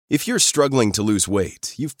If you're struggling to lose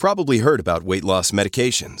weight, you've probably heard about weight loss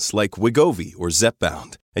medications like Wegovy or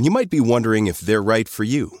Zepbound, and you might be wondering if they're right for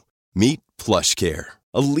you. Meet PlushCare,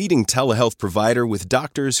 a leading telehealth provider with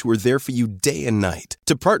doctors who are there for you day and night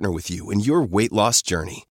to partner with you in your weight loss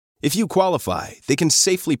journey. If you qualify, they can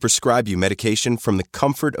safely prescribe you medication from the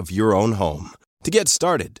comfort of your own home. To get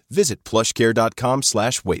started, visit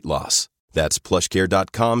plushcare.com/weightloss. That's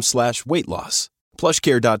plushcare.com/weightloss.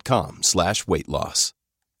 plushcare.com/weightloss.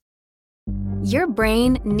 Your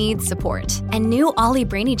brain needs support, and new Ollie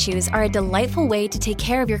Brainy Chews are a delightful way to take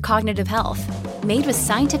care of your cognitive health. Made with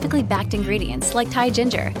scientifically backed ingredients like Thai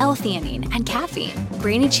ginger, L-theanine, and caffeine,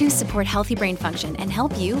 Brainy Chews support healthy brain function and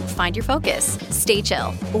help you find your focus, stay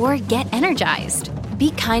chill, or get energized.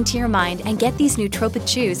 Be kind to your mind and get these nootropic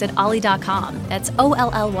chews at ollie.com. That's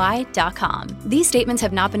OLLY.com. These statements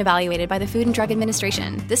have not been evaluated by the Food and Drug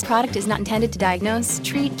Administration. This product is not intended to diagnose,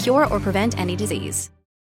 treat, cure, or prevent any disease.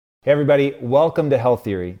 Hey everybody, welcome to Health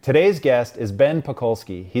Theory. Today's guest is Ben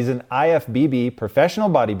Pakulski. He's an IFBB professional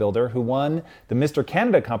bodybuilder who won the Mr.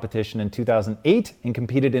 Canada competition in 2008 and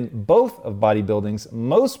competed in both of bodybuilding's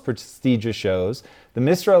most prestigious shows, the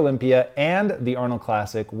Mr. Olympia and the Arnold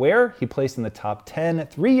Classic, where he placed in the top 10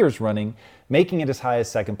 3 years running, making it as high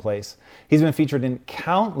as second place. He's been featured in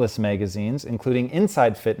countless magazines, including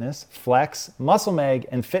Inside Fitness, Flex, Muscle Mag,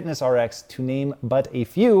 and Fitness RX, to name but a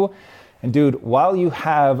few. And dude, while you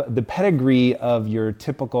have the pedigree of your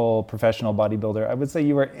typical professional bodybuilder, I would say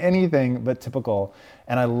you are anything but typical.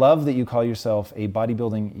 And I love that you call yourself a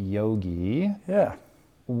bodybuilding yogi. Yeah.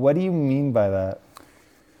 What do you mean by that?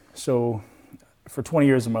 So for 20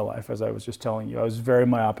 years of my life, as I was just telling you, I was very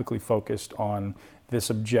myopically focused on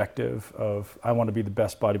this objective of, I want to be the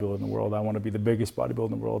best bodybuilder in the world. I want to be the biggest bodybuilder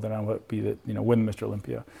in the world, and I want to be win Mr.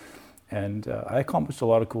 Olympia. And I accomplished a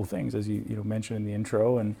lot of cool things, as you mentioned in the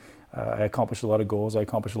intro, and I accomplished a lot of goals. I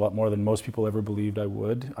accomplished a lot more than most people ever believed I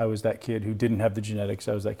would. I was that kid who didn't have the genetics.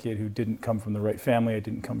 I was that kid who didn't come from the right family. I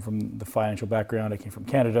didn't come from the financial background. I came from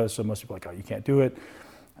Canada, so most people are like, oh, you can't do it.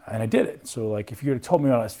 And I did it. So like, if you had told me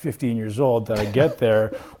when I was 15 years old that I'd get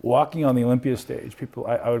there, walking on the Olympia stage,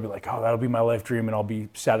 I would be like, oh, that'll be my life dream and I'll be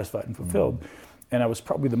satisfied and fulfilled. Mm-hmm. And I was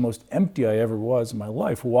probably the most empty I ever was in my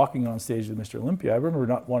life, walking on stage with Mr. Olympia. I remember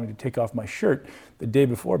not wanting to take off my shirt the day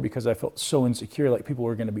before because I felt so insecure, like people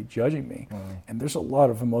were going to be judging me. Mm. And there's a lot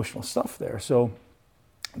of emotional stuff there. So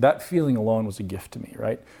that feeling alone was a gift to me,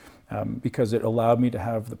 right? Because it allowed me to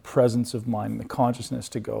have the presence of mind, the consciousness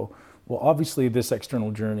to go, well, obviously this external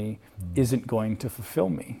journey isn't going to fulfill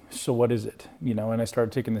me. So what is it? And I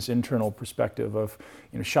started taking this internal perspective of,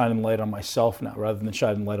 shining light on myself now rather than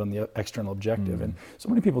shining light on the external objective. And so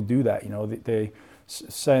many people do that. They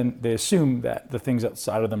assume that the things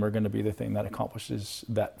outside of them are going to be the thing that accomplishes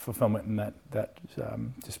that fulfillment and that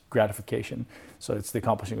just gratification. So it's the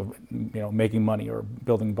accomplishing of, making money or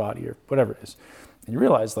building body or whatever it is. And you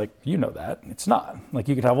realize, that it's not. Like,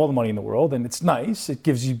 you could have all the money in the world and it's nice, it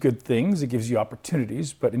gives you good things, it gives you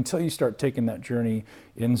opportunities, but until you start taking that journey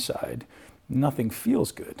inside, nothing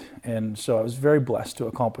feels good. And so I was very blessed to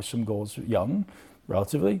accomplish some goals young,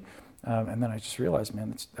 relatively, and then I just realized,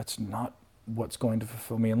 man, that's not what's going to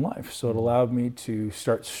fulfill me in life. So it allowed me to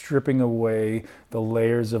start stripping away the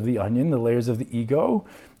layers of the onion, the layers of the ego,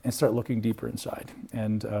 and start looking deeper inside.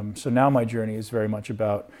 And so now my journey is very much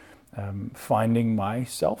about finding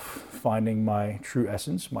myself, finding my true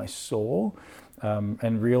essence, my soul,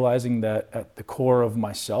 and realizing that at the core of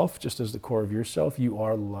myself, just as the core of yourself, you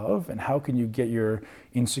are love. And how can you get your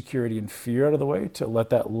insecurity and fear out of the way to let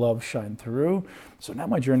that love shine through? So now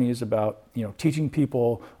my journey is about, teaching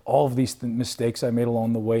people all of these mistakes I made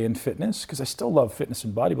along the way in fitness, because I still love fitness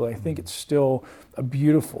and bodybuilding. I think it's still a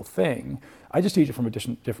beautiful thing. I just teach it from a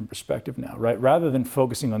different perspective now, right? Rather than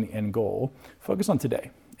focusing on the end goal, focus on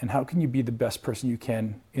today. And how can you be the best person you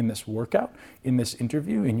can in this workout, in this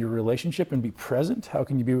interview, in your relationship, and be present? How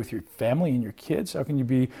can you be with your family and your kids? How can you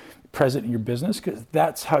be present in your business? Because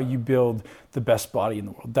that's how you build the best body in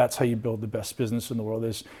the world. That's how you build the best business in the world,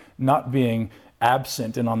 is not being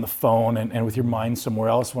absent and on the phone and with your mind somewhere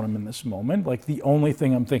else when I'm in this moment. Like, the only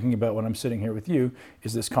thing I'm thinking about when I'm sitting here with you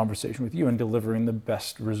is this conversation with you and delivering the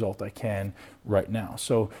best result I can right now.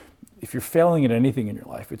 So if you're failing at anything in your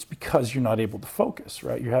life, it's because you're not able to focus,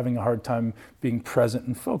 right? You're having a hard time being present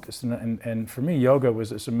and focused. And for me, yoga was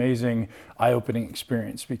this amazing eye-opening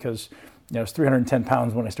experience, because I was 310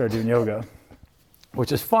 pounds when I started doing yoga,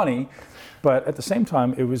 which is funny, but at the same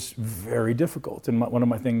time, it was very difficult. And one of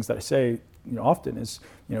my things that I say often is,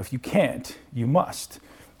 if you can't, you must.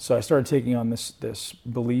 So I started taking on this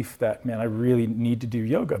belief that, man, I really need to do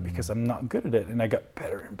yoga because I'm not good at it. And I got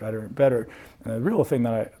better and better and better. And the real thing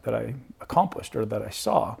that I accomplished, or that I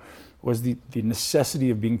saw, was the necessity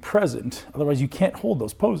of being present. Otherwise you can't hold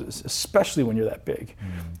those poses, especially when you're that big.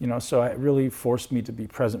 So it really forced me to be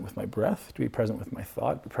present with my breath, to be present with my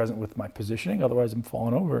thought, be present with my positioning. Otherwise I'm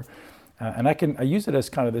falling over. And I use it as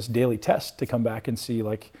kind of this daily test to come back and see,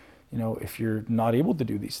 like, if you're not able to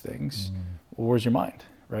do these things, well, where's your mind,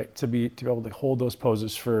 right? To be able to hold those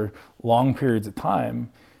poses for long periods of time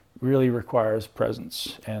really requires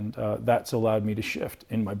presence. And that's allowed me to shift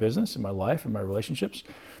in my business, in my life, in my relationships,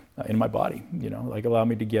 in my body, allow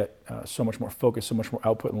me to get so much more focus, so much more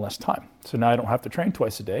output in less time. So now I don't have to train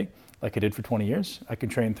twice a day like I did for 20 years. I can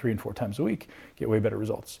train 3 and 4 times a week, get way better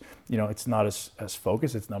results. It's not as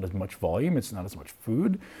focused, it's not as much volume, it's not as much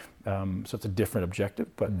food. So it's a different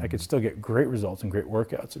objective, but I could still get great results and great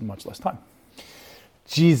workouts in much less time.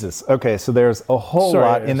 Jesus. Okay, so there's a whole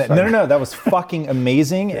lot in that. No, that was fucking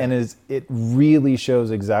amazing. And it really shows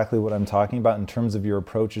exactly what I'm talking about in terms of your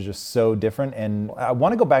approach is just so different. And I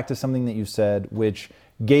want to go back to something that you said, which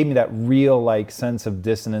gave me that real sense of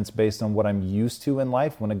dissonance based on what I'm used to in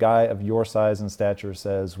life. When a guy of your size and stature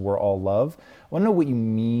says, we're all love, I want to know what you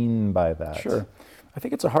mean by that. Sure. I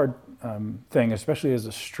think it's a hard thing, especially as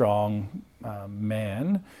a strong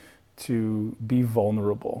man, to be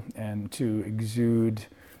vulnerable and to exude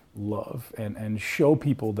love and show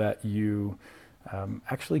people that you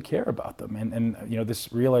actually care about them. And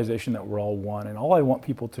this realization that we're all one. And all I want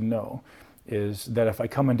people to know is that if I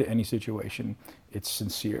come into any situation, it's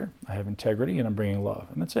sincere, I have integrity, and I'm bringing love.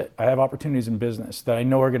 And that's it. I have opportunities in business that I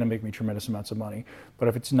know are going to make me tremendous amounts of money. But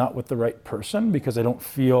if it's not with the right person, because I don't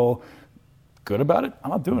feel good about it, I'm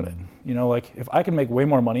not doing it. If I can make way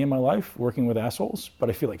more money in my life working with assholes, but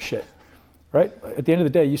I feel like shit, right? At the end of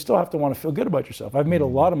the day, you still have to want to feel good about yourself. I've made a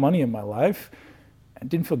lot of money in my life and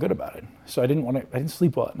didn't feel good about it. So I didn't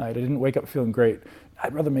sleep well at night. I didn't wake up feeling great.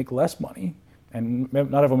 I'd rather make less money. And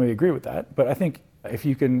not everyone may agree with that, but I think if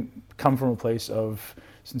you can come from a place of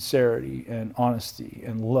sincerity and honesty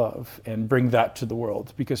and love and bring that to the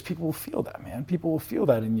world, because people will feel that, man. People will feel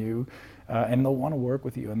that in you, and they'll want to work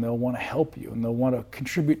with you, and they'll want to help you, and they'll want to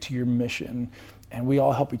contribute to your mission. And we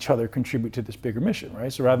all help each other contribute to this bigger mission,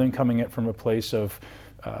 right? So rather than coming at from a place of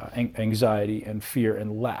anxiety and fear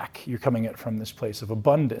and lack, you're coming at from this place of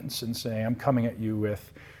abundance and saying, I'm coming at you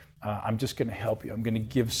with, I'm just going to help you. I'm going to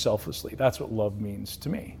give selflessly. That's what love means to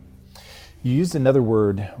me. You used another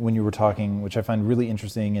word when you were talking, which I find really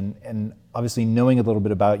interesting, and obviously knowing a little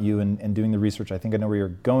bit about you and doing the research, I think I know where you're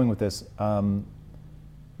going with this.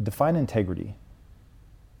 Define integrity.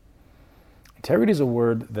 Integrity is a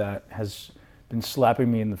word that has been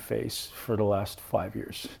slapping me in the face for the last 5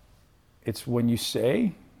 years. It's when you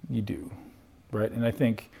say, you do, right? And I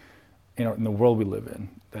think, in the world we live in,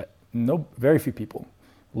 that very few people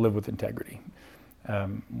live with integrity.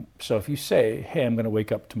 So if you say, hey, I'm going to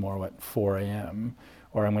wake up tomorrow at 4 a.m.,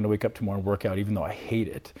 or I'm going to wake up tomorrow and work out even though I hate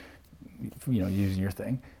it, using your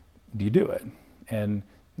thing, do you do it? And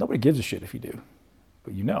nobody gives a shit if you do,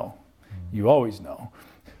 but you always know.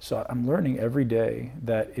 So I'm learning every day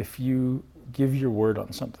that if you give your word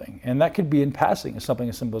on something, and that could be in passing, something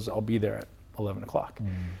as simple as I'll be there at 11 o'clock,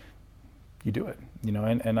 you do it,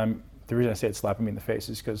 and the reason I say it's slapping me in the face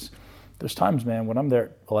is because there's times, man, when I'm there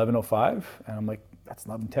at 11:05 and I'm like, that's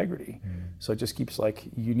not integrity. So it just keeps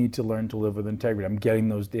you need to learn to live with integrity. I'm getting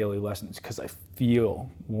those daily lessons because I feel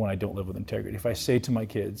when I don't live with integrity. If I say to my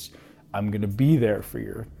kids, I'm going to be there for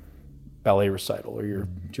your ballet recital or your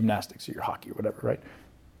gymnastics or your hockey or whatever, right?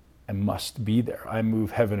 I must be there. I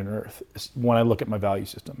move heaven and earth when I look at my value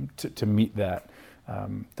system to meet that,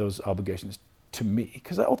 those obligations to me.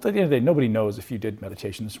 Because at the end of the day, nobody knows if you did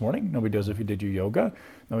meditation this morning. Nobody knows if you did your yoga.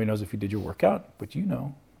 Nobody knows if you did your workout, but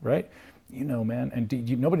right? Man. And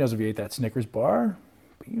nobody knows if you ate that Snickers bar,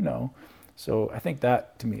 but So I think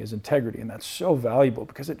that to me is integrity, and that's so valuable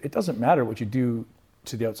because it doesn't matter what you do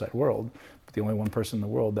to the outside world, but the only one person in the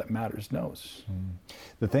world that matters knows.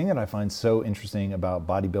 The thing that I find so interesting about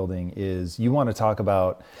bodybuilding is you want to talk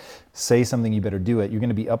about, say something, you better do it. You're going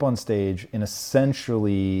to be up on stage in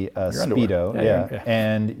essentially a Speedo. Yeah.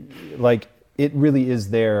 And it really is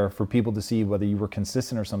there for people to see whether you were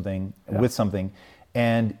consistent or something with something.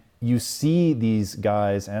 And you see these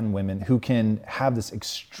guys and women who can have this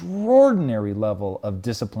extraordinary level of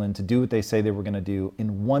discipline to do what they say they were going to do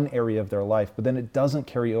in one area of their life, but then it doesn't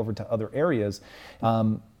carry over to other areas.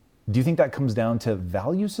 Do you think that comes down to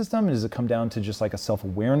value system? Does it come down to just like a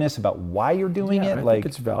self-awareness about why you're doing it? I think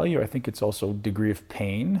it's value. I think it's also degree of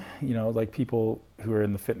pain. You know, like people who are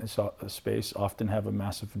in the fitness space often have a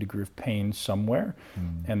massive degree of pain somewhere,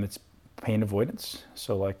 and it's pain avoidance.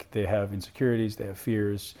 So like they have insecurities, they have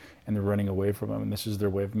fears, and they're running away from them, and this is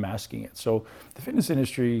their way of masking it. So the fitness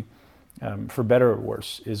industry, for better or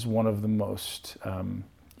worse, is one of the most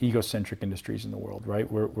egocentric industries in the world,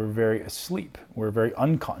 right? We're very asleep. We're very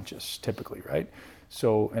unconscious typically, right?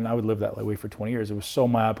 So, and I would live that way for 20 years. It was so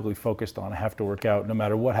myopically focused on, I have to work out no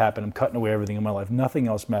matter what happened. I'm cutting away everything in my life. Nothing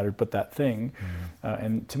else mattered but that thing.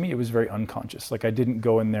 And to me, it was very unconscious. Like I didn't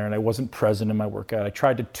go in there and I wasn't present in my workout. I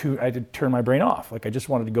had to turn my brain off. Like I just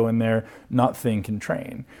wanted to go in there, not think and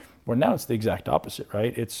train. Where now it's the exact opposite,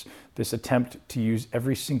 right? It's this attempt to use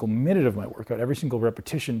every single minute of my workout, every single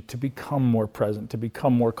repetition to become more present, to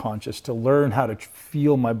become more conscious, to learn how to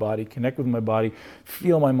feel my body, connect with my body,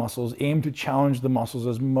 feel my muscles, aim to challenge the muscles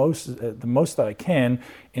the most that I can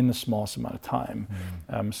in the smallest amount of time.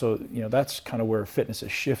 So, you know, that's kind of where fitness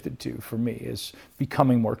has shifted to for me, is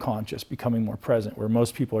becoming more conscious, becoming more present, where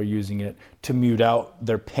most people are using it to mute out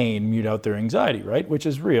their pain, mute out their anxiety, right? Which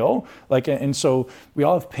is real. Like, and so we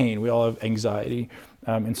all have pain, we all have anxiety.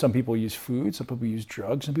 And some people use food, some people use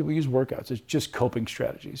drugs, some people use workouts. It's just coping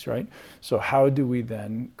strategies, right? So how do we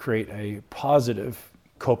then create a positive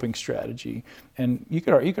coping strategy? And you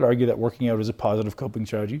could argue that working out is a positive coping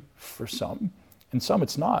strategy for some, and some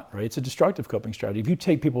it's not, right? It's a destructive coping strategy. If you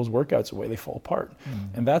take people's workouts away, they fall apart.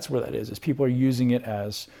 And that's where that is people are using it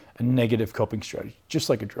as a negative coping strategy, just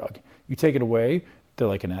like a drug. You take it away, they're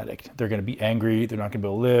like an addict. They're gonna be angry, they're not gonna be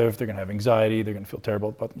able to live, they're gonna have anxiety, they're gonna feel terrible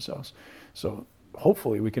about themselves. So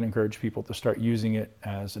hopefully we can encourage people to start using it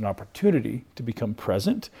as an opportunity to become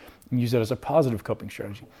present and use it as a positive coping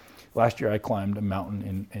strategy. Last year I climbed a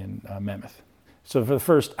mountain in Mammoth. So for the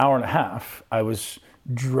first hour and a half, I was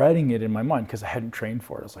dreading it in my mind because I hadn't trained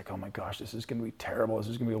for it. I was like, oh my gosh, this is gonna be terrible. This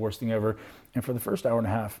is gonna be the worst thing ever. And for the first hour and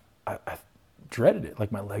a half, I dreaded it.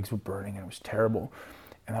 Like my legs were burning and it was terrible.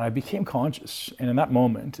 And then I became conscious. And in that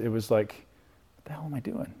moment, it was like, what the hell am I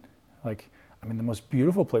doing? Like, I'm in the most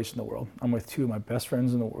beautiful place in the world. I'm with two of my best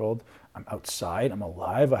friends in the world. I'm outside, I'm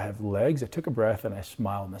alive, I have legs. I took a breath and I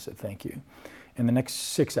smiled and I said, thank you. And the next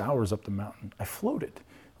 6 hours up the mountain, I floated.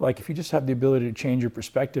 Like if you just have the ability to change your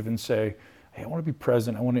perspective and say, hey, I want to be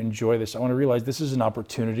present, I want to enjoy this, I want to realize this is an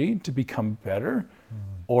opportunity to become better,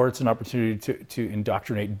 or it's an opportunity to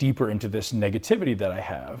indoctrinate deeper into this negativity that I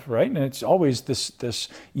have, right? And it's always this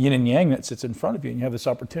yin and yang that sits in front of you, and you have this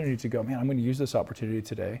opportunity to go, man, I'm going to use this opportunity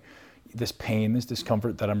today, this pain, this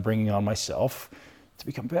discomfort that I'm bringing on myself to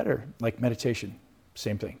become better. Like meditation,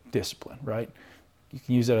 same thing, discipline, right? You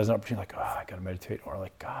can use that as an opportunity, like, oh, I got to meditate, or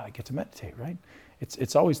like, God, I get to meditate, right?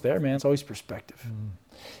 It's always there, man. It's always perspective.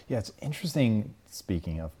 Yeah, it's interesting,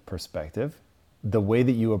 speaking of perspective, the way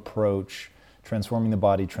that you approach transforming the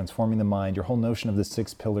body, transforming the mind, your whole notion of the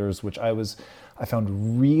 6 pillars, which I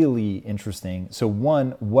found really interesting. So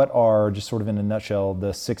one, what are, just sort of in a nutshell,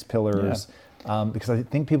 the 6 pillars? Yeah. Because I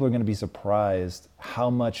think people are going to be surprised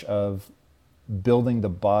how much of building the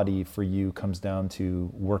body for you comes down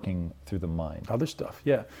to working through the mind. Other stuff,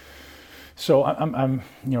 yeah. So I'm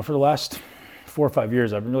for the last 4 or 5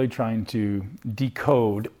 years, I've been really trying to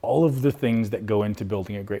decode all of the things that go into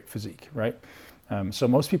building a great physique, right? So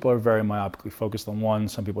most people are very myopically focused on one.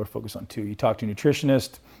 Some people are focused on 2. You talk to a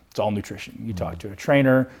nutritionist, it's all nutrition. You talk to a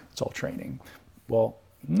trainer, it's all training. Well,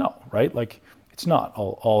 no, right? Like it's not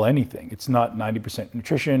all anything. It's not 90%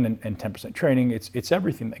 nutrition and 10% training. It's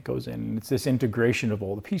everything that goes in. It's this integration of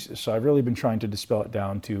all the pieces. So I've really been trying to dispel it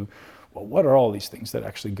down to, well, what are all these things that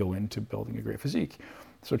actually go into building a great physique?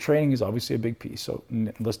 So training is obviously a big piece. So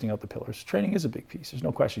listing out the pillars, training is a big piece. There's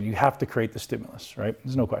no question. You have to create the stimulus, right?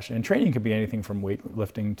 There's no question. And training can be anything from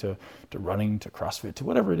weightlifting to running to CrossFit to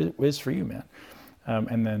whatever it is for you, man.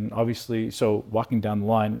 And then obviously, so walking down the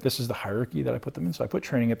line, this is the hierarchy that I put them in. So I put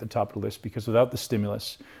training at the top of the list because without the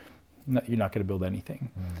stimulus, you're not going to build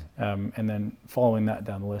anything. And then following that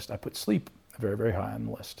down the list, I put sleep very, very high on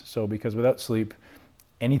the list. So because without sleep,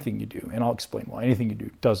 anything you do, and I'll explain why, anything you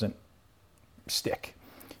do doesn't stick.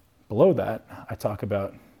 Below that, I talk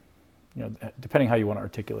about, depending how you want to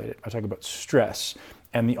articulate it, I talk about stress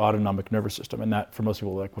and the autonomic nervous system. And that, for most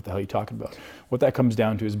people, like, what the hell are you talking about? What that comes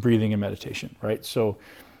down to is breathing and meditation, right? So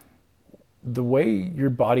the way your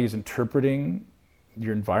body is interpreting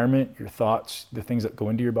your environment, your thoughts, the things that go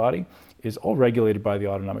into your body is all regulated by the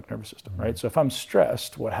autonomic nervous system, right? So if I'm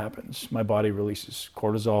stressed, what happens? My body releases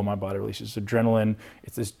cortisol, my body releases adrenaline.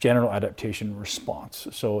 It's this general adaptation response.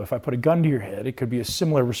 So if I put a gun to your head, it could be a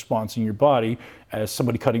similar response in your body as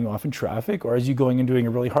somebody cutting you off in traffic or as you going and doing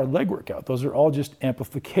a really hard leg workout. Those are all just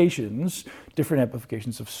amplifications, different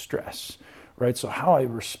amplifications of stress, right? So how I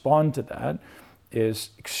respond to that is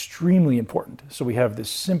extremely important. So we have this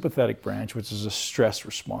sympathetic branch, which is a stress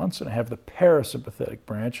response, and I have the parasympathetic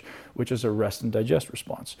branch, which is a rest and digest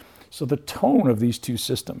response. So the tone of these two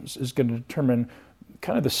systems is going to determine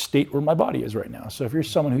kind of the state where my body is right now. So if you're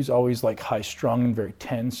someone who's always like high strung and very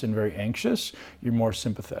tense and very anxious, you're more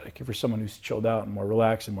sympathetic. If you're someone who's chilled out and more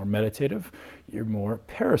relaxed and more meditative, you're more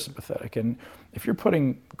parasympathetic. And if you're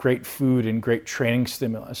putting great food and great training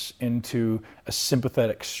stimulus into a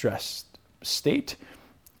sympathetic stress state,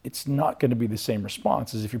 it's not going to be the same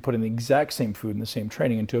response as if you're putting the exact same food and the same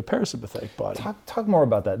training into a parasympathetic body. Talk more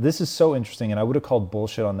about that. This is so interesting, and I would have called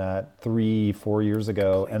bullshit on that 3-4 years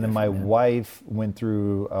ago. And then my wife went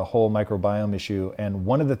through a whole microbiome issue, and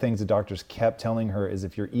one of the things the doctors kept telling her is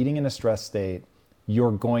if you're eating in a stress state,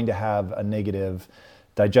 you're going to have a negative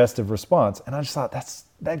digestive response. And I just thought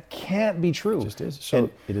that can't be true. It just is. So and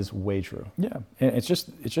it is way true. Yeah, and it's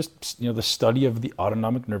just the study of the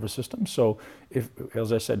autonomic nervous system. So if,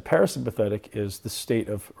 as I said, parasympathetic is the state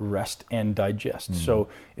of rest and digest. So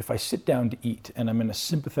if I sit down to eat and I'm in a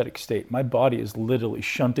sympathetic state, my body is literally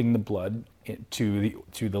shunting the blood to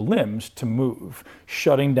the limbs to move,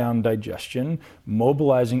 shutting down digestion,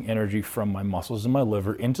 mobilizing energy from my muscles and my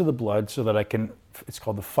liver into the blood so that I can, it's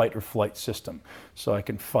called the fight or flight system. So I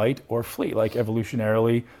can fight or flee, like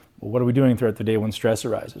evolutionarily. Well, what are we doing throughout the day when stress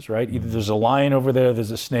arises, right? Either there's a lion over there,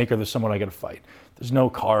 there's a snake, or there's someone I got to fight. There's no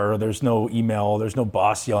car, there's no email, there's no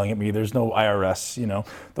boss yelling at me, there's no IRS,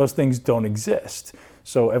 those things don't exist.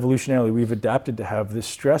 So evolutionarily, we've adapted to have this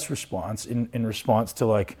stress response in response to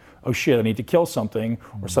like, oh shit, I need to kill something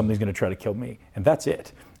or something's gonna try to kill me. And that's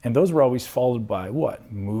it. And those were always followed by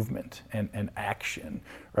what? Movement and action,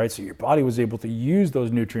 right? So your body was able to use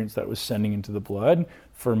those nutrients that it was sending into the blood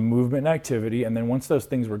for movement and activity. And then once those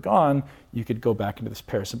things were gone, you could go back into this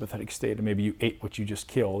parasympathetic state, and maybe you ate what you just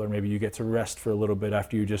killed, or maybe you get to rest for a little bit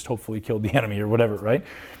after you just hopefully killed the enemy or whatever, right?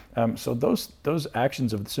 So those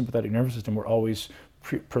actions of the sympathetic nervous system were always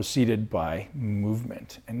preceded by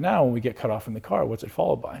movement. And now when we get cut off in the car, what's it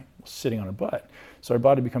followed by? Well, sitting on our butt. So our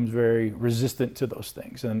body becomes very resistant to those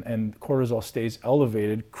things, and cortisol stays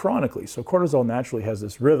elevated chronically. So cortisol naturally has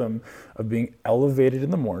this rhythm of being elevated in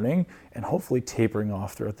the morning and hopefully tapering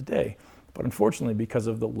off throughout the day. But unfortunately, because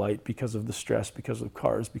of the light, because of the stress, because of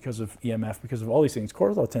cars, because of EMF, because of all these things,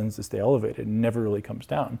 cortisol tends to stay elevated and never really comes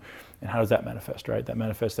down. And how does that manifest, right? That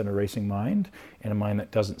manifests in a racing mind, and a mind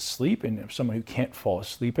that doesn't sleep, and someone who can't fall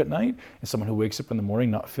asleep at night, and someone who wakes up in the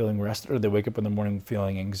morning not feeling rested, or they wake up in the morning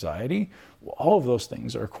feeling anxiety. Well, all of those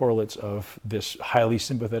things are correlates of this highly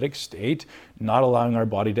sympathetic state, not allowing our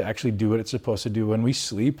body to actually do what it's supposed to do when we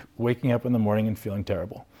sleep, waking up in the morning and feeling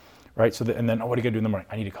terrible, right? And then, what do you gotta do in the morning?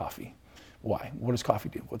 I need a coffee. Why? What does coffee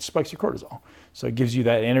do? Well, it spikes your cortisol. So it gives you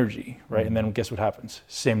that energy, right? And then guess what happens?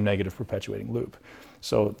 Same negative perpetuating loop.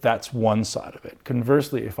 So that's one side of it.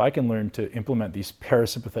 Conversely, if I can learn to implement these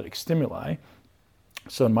parasympathetic stimuli,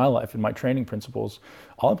 so in my life, in my training principles,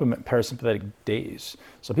 I'll implement parasympathetic days.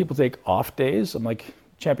 So people take off days. I'm like,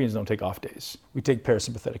 champions don't take off days. We take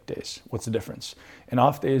parasympathetic days. What's the difference? An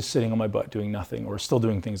off day is sitting on my butt doing nothing or still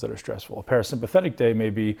doing things that are stressful. A parasympathetic day may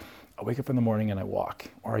be I wake up in the morning and I walk,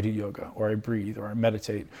 or I do yoga, or I breathe, or I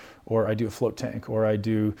meditate, or I do a float tank, or I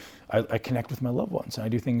connect with my loved ones, and I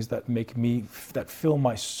do things that that fill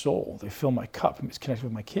my soul. They fill my cup. I'm connected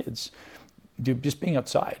with my kids. Just being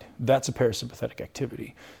outside, that's a parasympathetic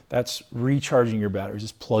activity. That's recharging your batteries,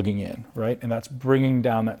 just plugging in, right? And that's bringing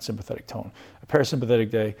down that sympathetic tone. A parasympathetic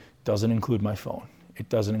day doesn't include my phone. It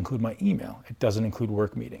doesn't include my email. It doesn't include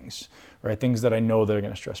work meetings, right? Things that I know that are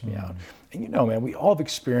going to stress me out. And man, we all have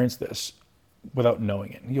experienced this without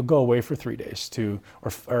knowing it. You'll go away for 3 days or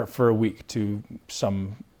for a week to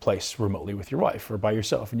some place remotely with your wife or by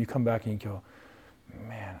yourself, and you come back and you go,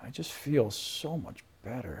 man, I just feel so much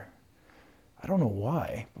better. I don't know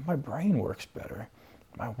why, but my brain works better.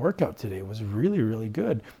 My workout today was really, really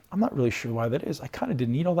good. I'm not really sure why that is. I kind of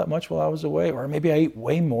didn't eat all that much while I was away, or maybe I ate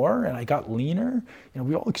way more and I got leaner.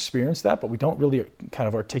 We all experience that, but we don't really kind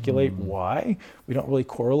of articulate why. We don't really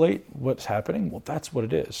correlate what's happening. Well, that's what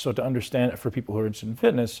it is. So to understand it for people who are interested in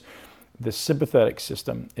fitness, The sympathetic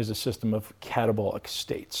system is a system of catabolic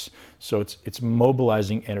states. So it's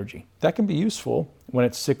mobilizing energy. That can be useful when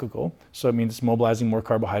it's cyclical. So it means it's mobilizing more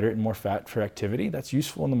carbohydrate and more fat for activity. That's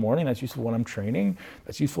useful in the morning. That's useful when I'm training.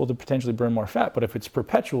 That's useful to potentially burn more fat. But if it's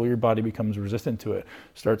perpetual, your body becomes resistant to it,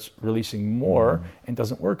 starts releasing more and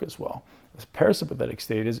doesn't work as well. The parasympathetic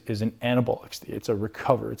state is an anabolic state. It's a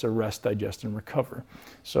recover. It's a rest, digest, and recover.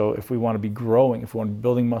 So if we want to be growing, if we want to be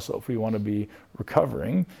building muscle, if we want to be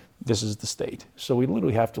recovering, this is the state. So we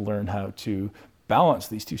literally have to learn how to balance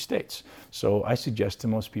these two states. So I suggest to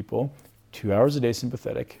most people 2 hours a day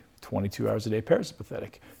sympathetic, 22 hours a day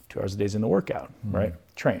parasympathetic, 2 hours a day is in the workout, right?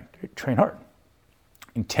 Train hard.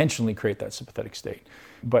 Intentionally create that sympathetic state.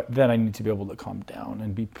 But then I need to be able to calm down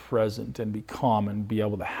and be present and be calm and be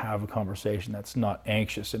able to have a conversation that's not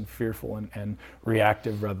anxious and fearful and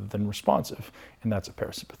reactive rather than responsive. And that's a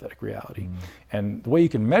parasympathetic reality. And the way you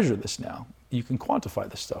can measure this now, you can quantify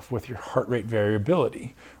this stuff with your heart rate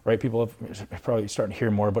variability, right? People have probably starting to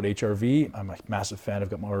hear more about HRV. I'm a massive fan. I've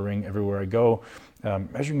got my Oura Ring everywhere I go.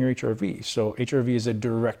 Measuring your HRV. So HRV is a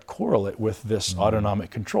direct correlate with this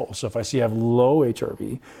autonomic control. So if I see I have low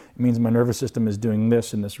HRV, it means my nervous system is doing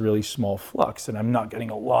this in this really small flux, and I'm not getting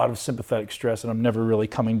a lot of sympathetic stress, and I'm never really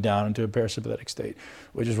coming down into a parasympathetic state,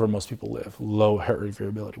 which is where most people live, low heart rate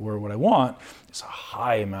variability. Where what I want is a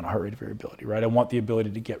high amount of heart rate variability, right? I want the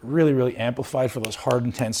ability to get really, really amplified for those hard,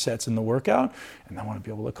 intense sets in the workout, and I want to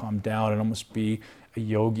be able to calm down and almost be a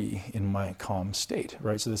yogi in my calm state,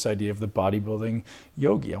 right? So this idea of the bodybuilding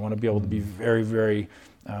yogi, I want to be able to be very, very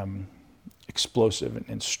explosive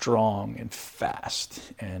and strong and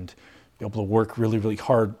fast and be able to work really, really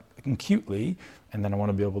hard acutely, and then I want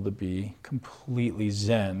to be able to be completely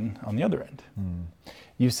zen on the other end.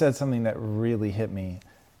 You said something that really hit me.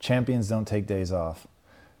 Champions don't take days off.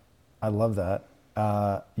 I love that.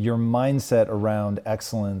 Your mindset around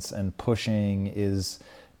excellence and pushing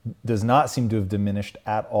does not seem to have diminished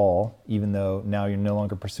at all, even though now you're no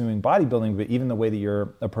longer pursuing bodybuilding, but even the way that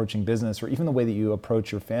you're approaching business or even the way that you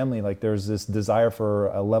approach your family, like there's this desire for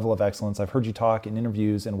a level of excellence. I've heard you talk in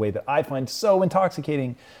interviews in a way that I find so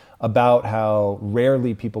intoxicating about how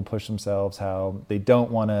rarely people push themselves, how they don't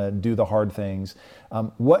want to do the hard things.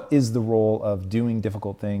 What is the role of doing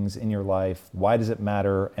difficult things in your life? Why does it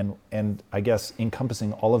matter? And I guess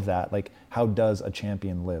encompassing all of that, like how does a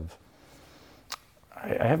champion live?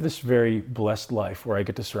 I have this very blessed life where I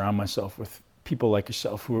get to surround myself with people like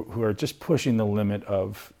yourself who are just pushing the limit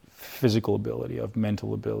of physical ability, of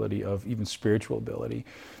mental ability, of even spiritual ability.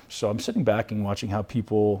 So I'm sitting back and watching how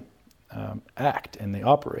people act and they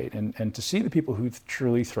operate, and to see the people who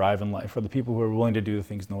truly thrive in life are the people who are willing to do the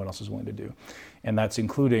things no one else is willing to do. And that's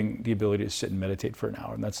including the ability to sit and meditate for an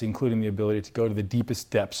hour. And that's including the ability to go to the deepest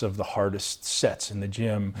depths of the hardest sets in the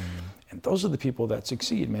gym. And those are the people that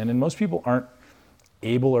succeed, man. And most people aren't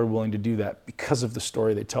able or willing to do that because of the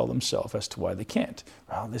story they tell themselves as to why they can't.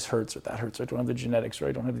 Well, this hurts or that hurts, or I don't have the genetics, or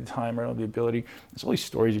I don't have the time, or I don't have the ability. There's all these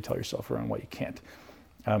stories you tell yourself around why you can't.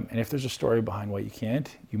 And if there's a story behind why you can't,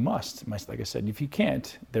 you must. Like I said, if you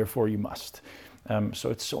can't, therefore you must. So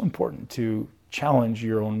it's so important to challenge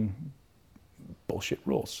your own bullshit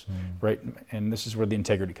rules, right? And this is where the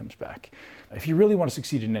integrity comes back. If you really want to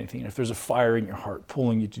succeed in anything, if there's a fire in your heart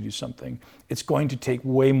pulling you to do something, it's going to take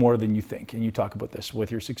way more than you think. And you talk about this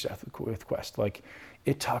with your success with Quest. Like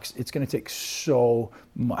it's going to take so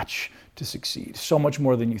much to succeed, so much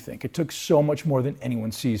more than you think. It took so much more than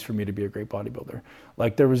anyone sees for me to be a great bodybuilder.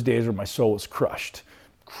 Like there was days where my soul was crushed.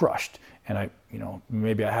 And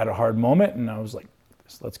maybe I had a hard moment and I was like,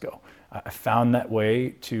 let's go. I found that way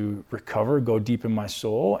to recover, go deep in my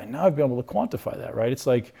soul, and now I've been able to quantify that, right? It's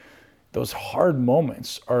like those hard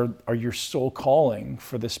moments are your soul calling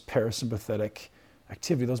for this parasympathetic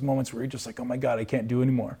activity, those moments where you're just like, oh my God, I can't do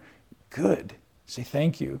anymore. Good. Say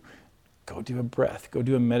thank you. Go do a breath. Go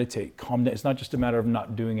do a meditate. Calm down. It's not just a matter of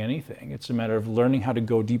not doing anything. It's a matter of learning how to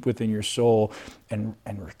go deep within your soul and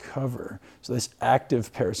recover. So this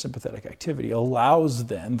active parasympathetic activity allows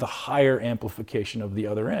then the higher amplification of the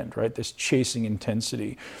other end, right? This chasing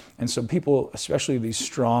intensity. And so people, especially these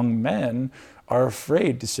strong men, are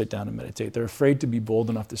afraid to sit down and meditate. They're afraid to be bold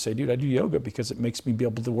enough to say, dude, I do yoga because it makes me be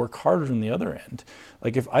able to work harder than the other end.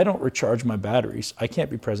 Like if I don't recharge my batteries, I can't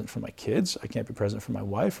be present for my kids. I can't be present for my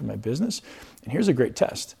wife, for my business. And here's a great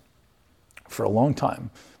test. For a long time,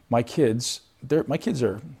 my kids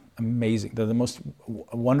are amazing. They're the most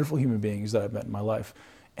wonderful human beings that I've met in my life.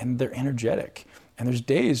 And they're energetic. And there's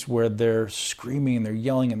days where they're screaming and they're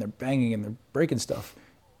yelling and they're banging and they're breaking stuff.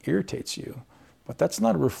 Irritates you. But that's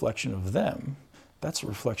not a reflection of them. that's a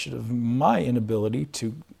reflection of my inability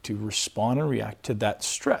to respond and react to that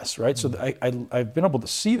stress, right? So I've been able to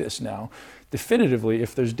see this now definitively.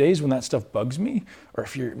 If there's days when that stuff bugs me, or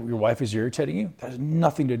if your wife is irritating you, that has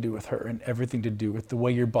nothing to do with her and everything to do with the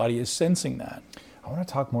way your body is sensing that. I want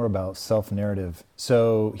to talk more about self-narrative.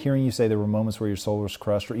 So hearing you say there were moments where your soul was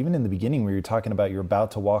crushed, or even in the beginning where you're talking about you're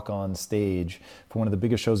about to walk on stage for one of the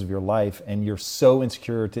biggest shows of your life and you're so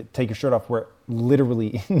insecure to take your shirt off, where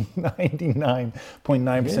literally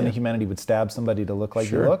 99.9% of humanity would stab somebody to look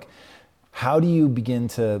like you look. How do you begin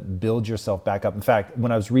to build yourself back up? In fact,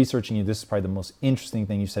 when I was researching you, this is probably the most interesting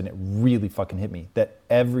thing you said, and it really fucking hit me, that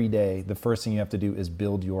every day, the first thing you have to do is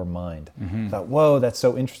build your mind. I thought, whoa, that's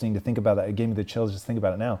so interesting to think about that. It gave me the chills just think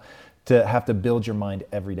about it now, to have to build your mind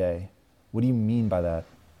every day. What do you mean by that?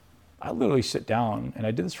 I literally sit down, and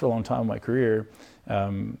I did this for a long time in my career,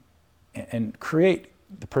 and create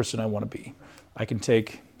the person I want to be. I can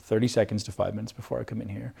take 30 seconds to 5 minutes before I come in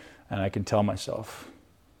here, and I can tell myself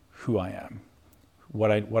who I am,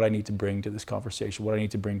 what I need to bring to this conversation, what I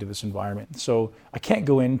need to bring to this environment. So I can't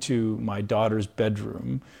go into my daughter's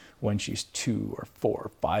bedroom when she's 2 or 4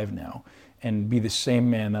 or 5 now and be the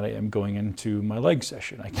same man that I am going into my leg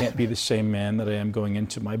session. I can't be the same man that I am going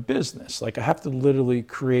into my business. Like, I have to literally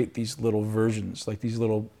create these little versions, like these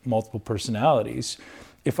little multiple personalities,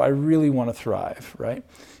 if I really want to thrive, right?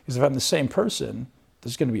 Because if I'm the same person,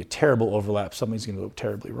 there's going to be a terrible overlap. Something's going to go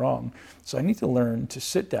terribly wrong. So I need to learn to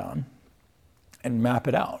sit down and map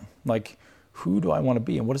it out. Like, who do I want to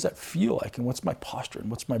be? And what does that feel like? And what's my posture? And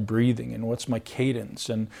what's my breathing? And what's my cadence?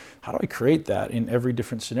 And how do I create that in every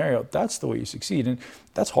different scenario? That's the way you succeed. And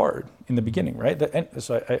that's hard in the beginning, right?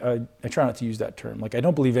 So I try not to use that term. Like, I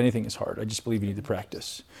don't believe anything is hard. I just believe you need to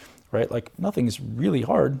practice, right? Like, nothing is really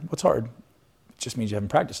hard. What's hard? It just means you haven't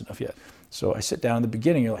practiced enough yet. So I sit down in the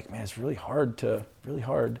beginning, you're like, man, it's really hard to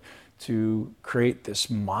create this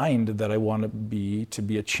mind that I want to be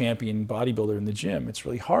a champion bodybuilder in the gym. It's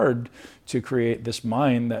really hard to create this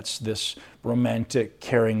mind that's this romantic,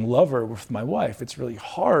 caring lover with my wife. It's really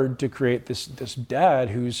hard to create this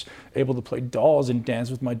dad who's able to play dolls and dance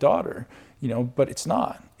with my daughter, but it's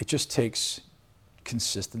not. It just takes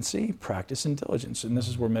consistency, practice, and diligence. And this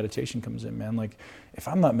is where meditation comes in, man. Like, if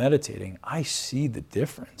I'm not meditating, I see the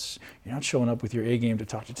difference. You're not showing up with your A game to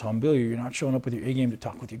talk to Tom Bilyeu. You're not showing up with your A game to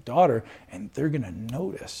talk with your daughter, and they're gonna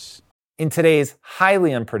notice. In today's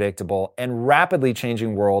highly unpredictable and rapidly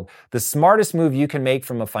changing world, the smartest move you can make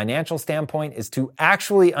from a financial standpoint is to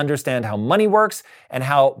actually understand how money works and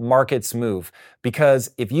how markets move.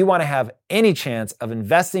 Because if you want to have any chance of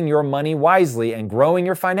investing your money wisely and growing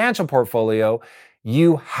your financial portfolio,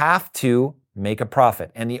 you have to make a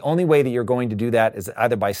profit. And the only way that you're going to do that is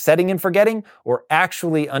either by setting and forgetting or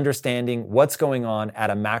actually understanding what's going on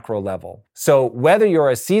at a macro level. So whether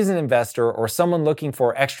you're a seasoned investor or someone looking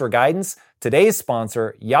for extra guidance, today's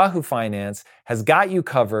sponsor, Yahoo Finance, has got you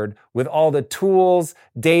covered with all the tools,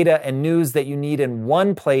 data, and news that you need in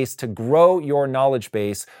one place to grow your knowledge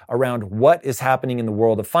base around what is happening in the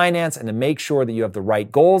world of finance and to make sure that you have the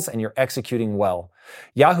right goals and you're executing well.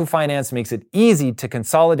 Yahoo Finance makes it easy to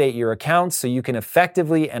consolidate your accounts so you can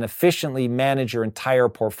effectively and efficiently manage your entire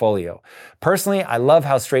portfolio. Personally, I love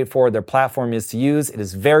how straightforward their platform is to use. It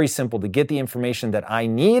is very simple to get the information that I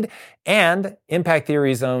need, and Impact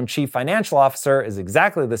Theory's own Chief Financial Officer is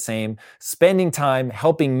exactly the same, spending time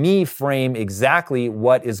helping me frame exactly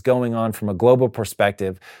what is going on from a global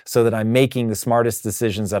perspective so that I'm making the smartest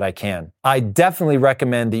decisions that I can. I definitely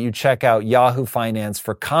recommend that you check out Yahoo Finance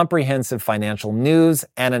for comprehensive financial news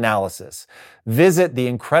and analysis. Visit the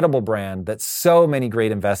incredible brand that so many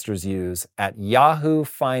great investors use at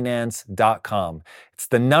yahoofinance.com. It's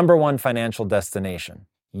the #1 financial destination,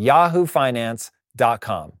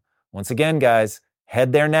 yahoofinance.com. Once again, guys,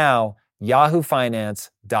 head there now,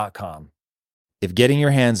 yahoofinance.com. If getting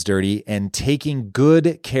your hands dirty and taking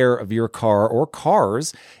good care of your car or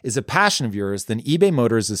cars is a passion of yours, then eBay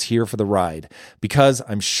Motors is here for the ride. Because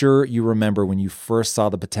I'm sure you remember when you first saw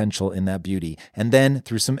the potential in that beauty. And then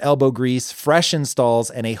through some elbow grease, fresh installs,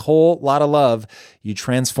 and a whole lot of love, you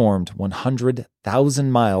transformed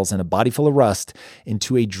 100,000 miles and a body full of rust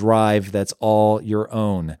into a drive that's all your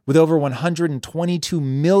own. With over 122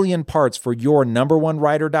 million parts for your #1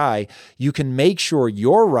 ride or die, you can make sure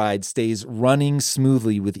your ride stays running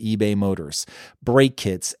smoothly with eBay Motors. Brake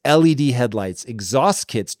kits, LED headlights, exhaust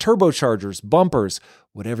kits, turbochargers, bumpers,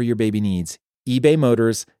 whatever your baby needs, eBay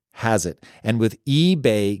Motors has it. And with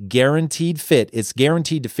eBay Guaranteed Fit, it's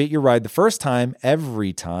guaranteed to fit your ride the first time,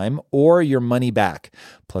 every time, or your money back.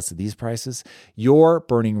 Plus, at these prices, you're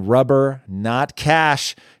burning rubber, not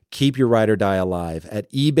cash. Keep your ride or die alive at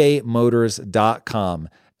ebaymotors.com.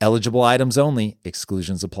 Eligible items only.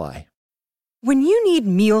 Exclusions apply. When you need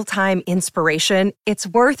mealtime inspiration, it's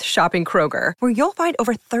worth shopping Kroger, where you'll find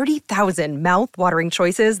over 30,000 mouth-watering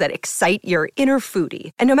choices that excite your inner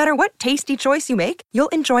foodie. And no matter what tasty choice you make, you'll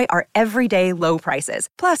enjoy our everyday low prices,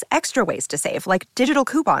 plus extra ways to save, like digital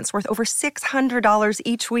coupons worth over $600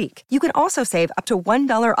 each week. You can also save up to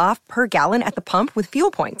 $1 off per gallon at the pump with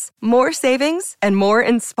fuel points. More savings and more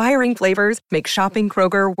inspiring flavors make shopping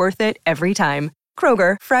Kroger worth it every time.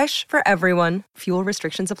 Kroger, fresh for everyone. Fuel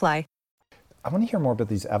restrictions apply. I want to hear more about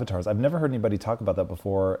these avatars. I've never heard anybody talk about that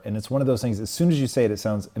before, and it's one of those things, as soon as you say it, it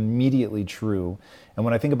sounds immediately true. And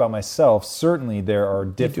when I think about myself, certainly there are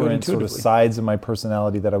different sort of sides of my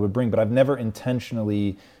personality that I would bring, but I've never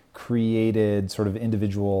intentionally created sort of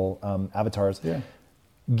individual avatars. Yeah.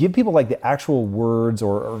 Give people like the actual words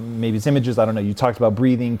or maybe it's images, I don't know. You talked about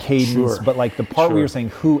breathing, cadence, but like the part where you're saying,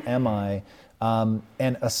 who am I?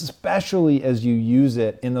 And especially as you use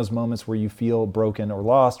it in those moments where you feel broken or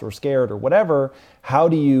lost or scared or whatever, how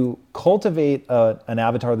do you cultivate an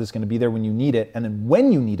avatar that's going to be there when you need it? And then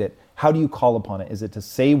when you need it, how do you call upon it? Is it to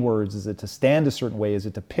say words? Is it to stand a certain way? Is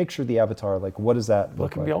it to picture the avatar? Like, what does that look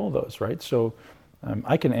like? It can be all of those, right? So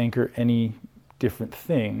I can anchor any different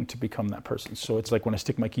thing to become that person. So it's like when I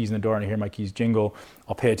stick my keys in the door and I hear my keys jingle,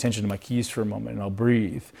 I'll pay attention to my keys for a moment and I'll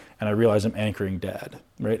breathe and I realize I'm anchoring Dad,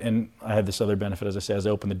 right? And I had this other benefit, as I say, as I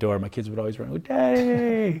open the door, my kids would always run, like, Daddy!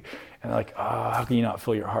 And they're like, how can you not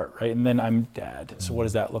feel your heart, right? And then I'm Dad. So what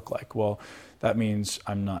does that look like? Well, that means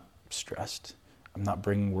I'm not stressed. I'm not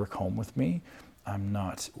bringing work home with me. I'm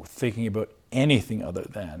not thinking about anything other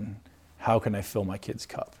than how can I fill my kid's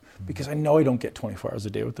cup? Because I know I don't get 24 hours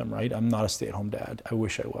a day with them, right? I'm not a stay-at-home dad. I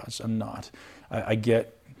wish I was. I'm not. I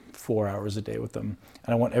get 4 hours a day with them,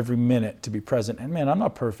 and I want every minute to be present. And man, I'm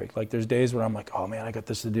not perfect. Like there's days where I'm like, oh man, I got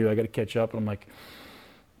this to do. I got to catch up. And I'm like,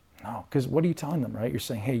 no, because what are you telling them, right? You're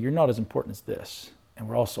saying, hey, you're not as important as this. And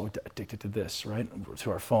we're also addicted to this, right?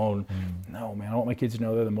 To our phone. No, man, I want my kids to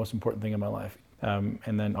know they're the most important thing in my life. And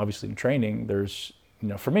then obviously in training, there's,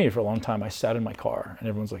 for me, for a long time, I sat in my car and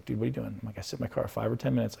everyone's like, dude, what are you doing? I'm like, I sit in my car 5 or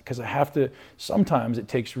 10 minutes because I have to, sometimes it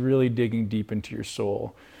takes really digging deep into your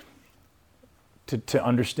soul to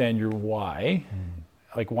understand your why.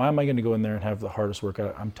 Like, why am I going to go in there and have the hardest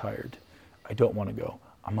workout? I'm tired. I don't want to go.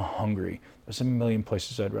 I'm hungry. There's a million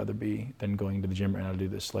places I'd rather be than going to the gym right now to do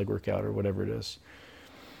this leg workout or whatever it is.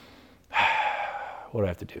 What do I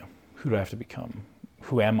have to do? Who do I have to become?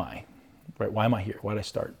 Who am I? Right? Why am I here? Why did I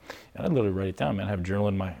start? And I'd literally write it down, man. I have a journal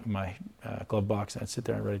in my glove box, and I'd sit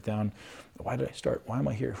there and write it down. Why did I start? Why am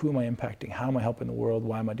I here? Who am I impacting? How am I helping the world?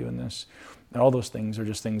 Why am I doing this? And all those things are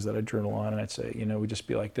just things that I journal on, and I'd say, would just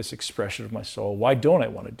be like this expression of my soul. Why don't I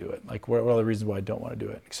want to do it? Like, what are the reasons why I don't want to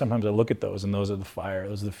do it? Sometimes I look at those, and those are the fire.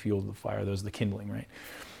 Those are the fuel of the fire. Those are the kindling, right?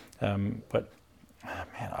 But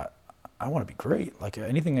man, I want to be great. Like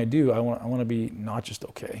anything I do, I want to be not just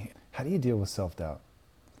okay. How do you deal with self-doubt?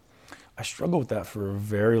 I struggled with that for a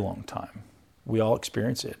very long time. We all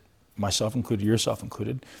experience it, myself included, yourself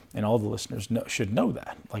included, and all the listeners should know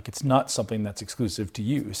that. Like, it's not something that's exclusive to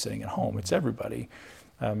you sitting at home. It's everybody.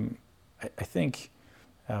 I think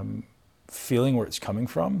feeling where it's coming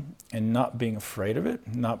from and not being afraid of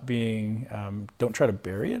it, not being, don't try to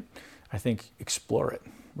bury it. I think explore it,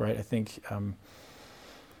 right? I think,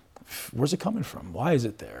 where's it coming from? Why is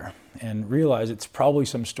it there? And realize it's probably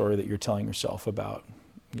some story that you're telling yourself about,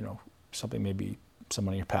 something maybe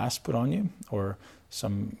someone in your past put on you, or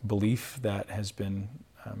some belief that has been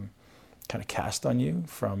kind of cast on you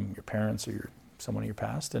from your parents or someone in your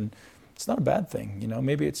past. And it's not a bad thing,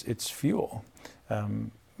 maybe it's fuel.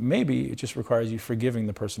 Maybe it just requires you forgiving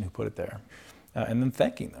the person who put it there. And then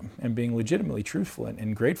thanking them and being legitimately truthful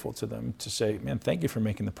and grateful to them to say, man, thank you for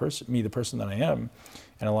making me the person that I am,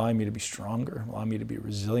 and allowing me to be stronger, allowing me to be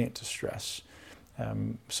resilient to stress.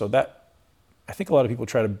 So that, I think a lot of people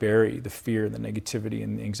try to bury the fear and the negativity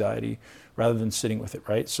and the anxiety rather than sitting with it,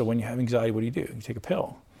 right? So when you have anxiety, what do? You take a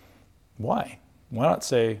pill. Why? Why not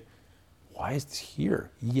say, why is this here?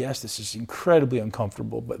 Yes, this is incredibly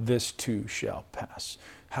uncomfortable, but this too shall pass.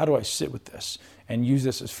 How do I sit with this and use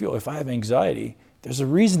this as fuel? If I have anxiety, there's a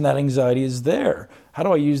reason that anxiety is there. How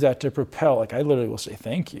do I use that to propel? Like, I literally will say,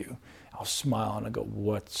 thank you. I'll smile and I go,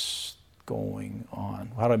 what's going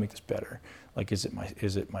on? How do I make this better? Like, is it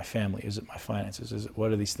my family? Is it my finances?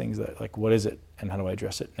 What are these things what is it? And how do I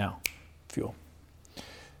address it now? Fuel.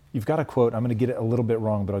 You've got a quote, I'm going to get it a little bit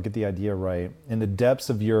wrong, but I'll get the idea right. In the depths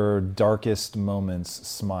of your darkest moments,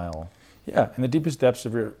 smile. Yeah, in the deepest depths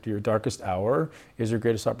of your darkest hour is your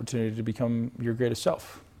greatest opportunity to become your greatest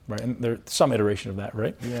self, right? And there's some iteration of that,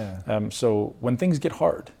 right? Yeah. So when things get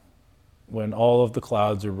hard, when all of the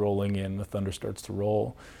clouds are rolling in, the thunder starts to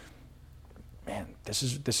roll, man, this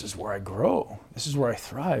is where I grow. This is where I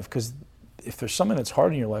thrive. Because if there's something that's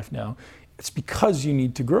hard in your life now, it's because you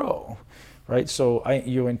need to grow, right? So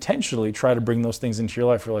you intentionally try to bring those things into your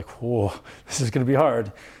life. You're like, whoa, this is going to be hard.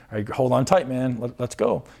 All right, hold on tight, man. Let's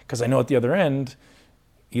go. Because I know at the other end,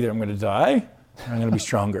 either I'm going to die or I'm going to be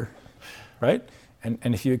stronger, right?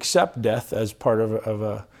 And if you accept death as part of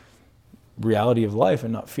a reality of life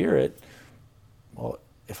and not fear it, well,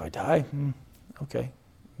 if I die, okay.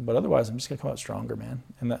 But otherwise, I'm just going to come out stronger, man.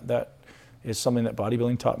 And that is something that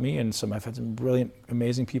bodybuilding taught me, and I've had some brilliant,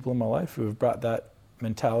 amazing people in my life who have brought that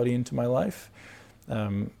mentality into my life.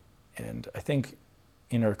 And I think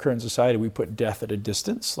in our current society, we put death at a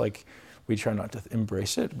distance. Like, we try not to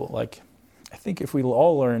embrace it. But like, I think if we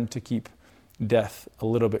all learn to keep death a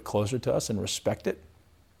little bit closer to us and respect it,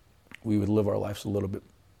 we would live our lives a little bit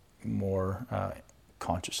more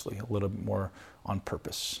consciously, a little bit more on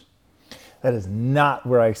purpose. That is not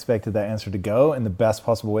where I expected that answer to go in the best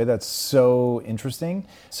possible way. That's so interesting.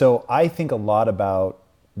 So I think a lot about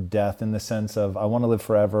death in the sense of I want to live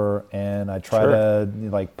forever, and I try to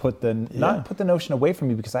like not put the notion away from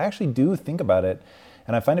me, because I actually do think about it,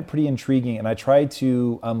 and I find it pretty intriguing. And I try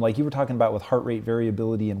to, like you were talking about with heart rate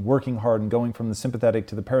variability and working hard and going from the sympathetic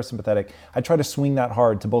to the parasympathetic, I try to swing that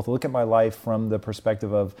hard to both look at my life from the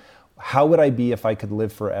perspective of how would I be if I could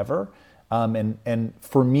live forever. And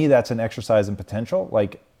for me, that's an exercise in potential.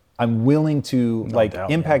 Like, I'm willing to,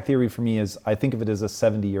 impact theory for me is, I think of it as a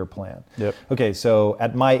 70-year plan. Yep. Okay, so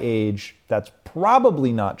at my age, that's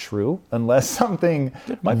probably not true unless something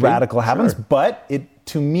radical happens. Sure. But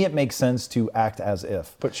to me, it makes sense to act as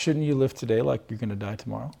if. But shouldn't you live today like you're going to die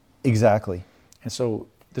tomorrow? Exactly. And so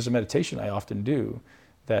there's a meditation I often do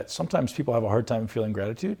that sometimes people have a hard time feeling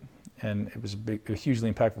gratitude. And it was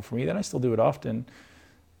hugely impactful for me. Then I still do it often.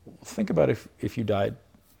 Think about if you died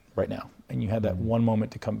right now and you had that one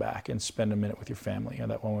moment to come back and spend a minute with your family, and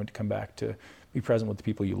that one moment to come back to be present with the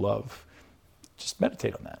people you love. Just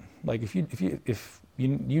meditate on that. Like, if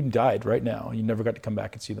you died right now and you never got to come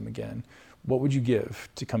back and see them again, what would you give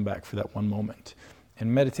to come back for that one moment?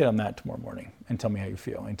 And meditate on that tomorrow morning and tell me how you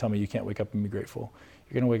feel, and tell me you can't wake up and be grateful.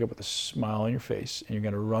 You're going to wake up with a smile on your face, and you're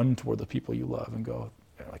going to run toward the people you love and go,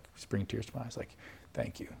 like, bring tears to my eyes, like,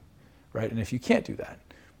 thank you, right? And if you can't do that,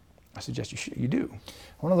 I suggest you do.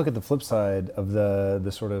 I want to look at the flip side of the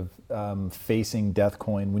sort of facing death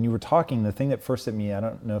coin. When you were talking, the thing that first hit me, I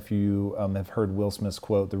don't know if you have heard Will Smith's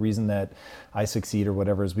quote, the reason that I succeed or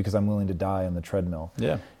whatever is because I'm willing to die on the treadmill.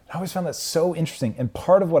 Yeah. I always found that so interesting. And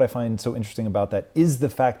part of what I find so interesting about that is the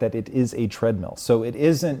fact that it is a treadmill. So it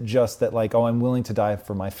isn't just that, like, oh, I'm willing to die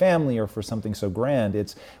for my family or for something so grand.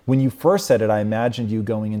 It's, when you first said it, I imagined you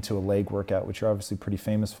going into a leg workout, which you're obviously pretty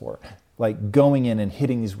famous for. Like, going in and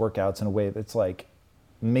hitting these workouts in a way that's like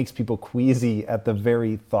makes people queasy at the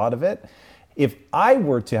very thought of it. If I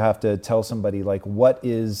were to have to tell somebody, like, what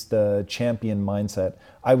is the champion mindset,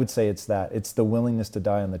 I would say it's that. It's the willingness to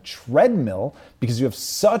die on the treadmill, because you have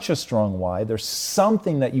such a strong why. There's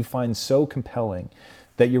something that you find so compelling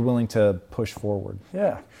that you're willing to push forward.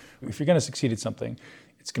 Yeah. If you're going to succeed at something,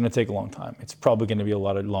 it's going to take a long time. It's probably going to be a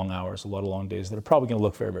lot of long hours, a lot of long days that are probably going to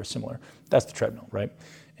look very, very similar. That's the treadmill, right?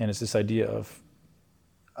 And it's this idea of,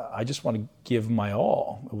 I just want to give my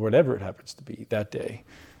all, whatever it happens to be that day.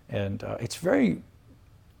 And it's very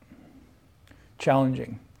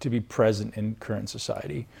challenging to be present in current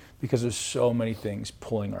society because there's so many things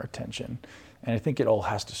pulling our attention. And I think it all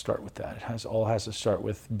has to start with that. It all has to start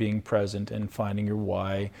with being present and finding your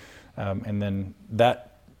why. And then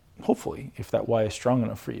that, hopefully, if that why is strong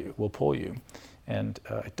enough for you, will pull you. And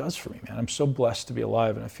it does for me, man. I'm so blessed to be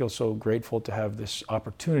alive, and I feel so grateful to have this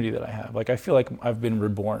opportunity that I have. Like, I feel like I've been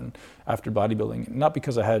reborn after bodybuilding, not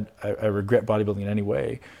because I regret bodybuilding in any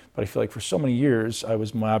way, but I feel like for so many years I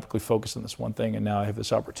was myopically focused on this one thing, and now I have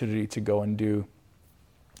this opportunity to go and do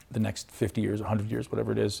the next 50 years, 100 years,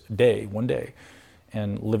 whatever it is, one day,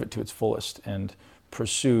 and live it to its fullest and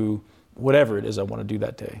pursue whatever it is I want to do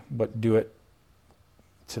that day, but do it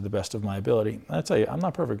to the best of my ability. And I tell you, I'm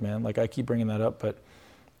not perfect, man. Like, I keep bringing that up, but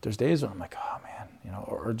there's days where I'm like, oh man, you know,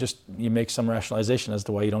 or just you make some rationalization as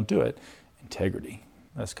to why you don't do it. Integrity,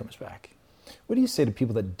 that comes back. What do you say to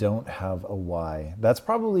people that don't have a why? That's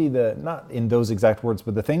probably not in those exact words,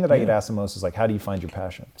 but the thing that I get asked the most is, like, how do you find your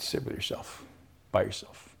passion? Sit with yourself, by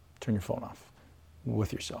yourself. Turn your phone off,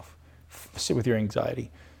 with yourself. Sit with your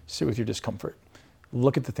anxiety, sit with your discomfort.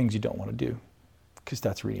 Look at the things you don't want to do, because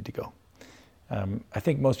that's where you need to go. I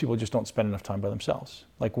think most people just don't spend enough time by themselves.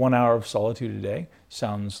 Like, 1 hour of solitude a day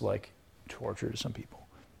sounds like torture to some people,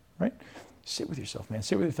 right? sit with yourself, man.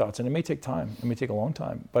 Sit with your thoughts. And it may take time. It may take a long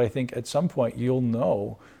time. But I think at some point you'll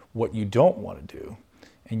know what you don't want to do.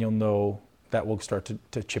 And you'll know that will start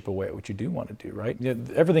to chip away at what you do want to do, right?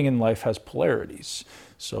 Everything in life has polarities.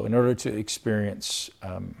 So in order to experience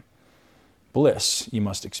bliss, you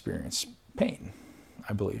must experience pain,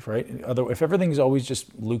 I believe, right? If everything's always just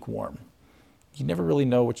lukewarm, you never really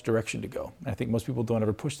know which direction to go. And I think most people don't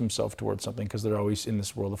ever push themselves towards something because they're always in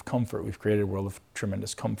this world of comfort. We've created a world of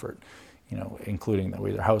tremendous comfort, including the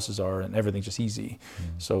way their houses are and everything's just easy.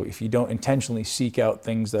 So if you don't intentionally seek out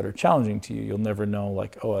things that are challenging to you, you'll never know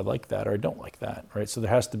like, oh, I like that or I don't like that, right? So there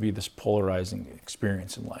has to be this polarizing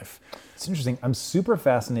experience in life. It's interesting. I'm super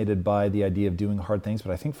fascinated by the idea of doing hard things,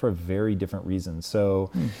 but I think for a very different reason. So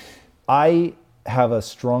I have a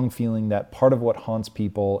strong feeling that part of what haunts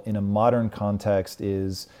people in a modern context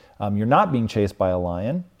is you're not being chased by a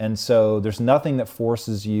lion. And so there's nothing that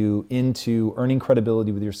forces you into earning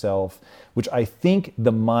credibility with yourself, which I think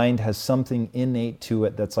the mind has something innate to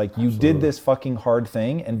it that's like, you did this fucking hard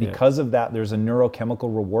thing. And because of that, there's a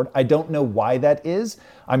neurochemical reward. I don't know why that is.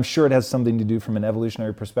 I'm sure it has something to do from an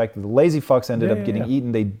evolutionary perspective. The lazy fucks ended up getting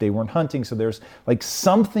eaten. They weren't hunting. So there's like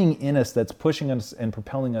something in us that's pushing us and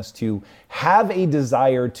propelling us to have a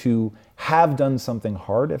desire to have done something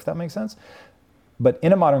hard, if that makes sense. But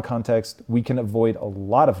in a modern context, we can avoid a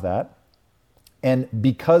lot of that. And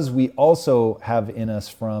because we also have in us,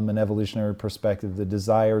 from an evolutionary perspective, the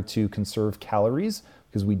desire to conserve calories,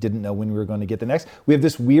 because we didn't know when we were going to get the next, we have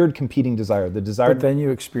this weird competing desire. But then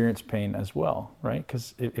you experience pain as well, right?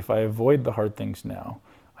 Because if I avoid the hard things now,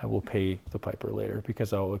 I will pay the piper later,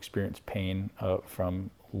 because I will experience pain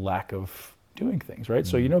from lack of doing things, right?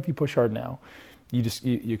 So if you push hard now, you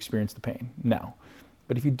experience the pain now.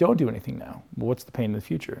 But if you don't do anything now, well, what's the pain in the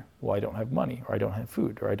future? Well, I don't have money, or I don't have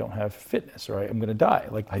food, or I don't have fitness, or I'm going to die.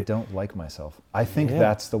 I don't like myself. I think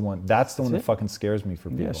that's the one. That's the one that fucking scares me for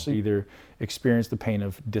people. Yeah, so either experience the pain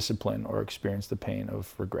of discipline or experience the pain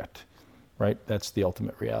of regret, right? That's the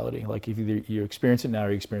ultimate reality. Like, if either you experience it now or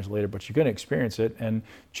you experience it later, but you're going to experience it, and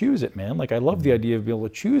choose it, man. Like, I love the idea of being able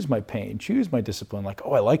to choose my pain, choose my discipline. Like,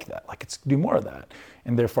 oh, I like that. Like, it's do more of that,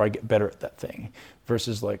 and therefore I get better at that thing.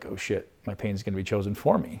 Versus like, oh shit, my pain is going to be chosen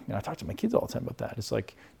for me. And I talk to my kids all the time about that. It's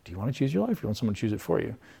like, do you want to choose your life? Or you want someone to choose it for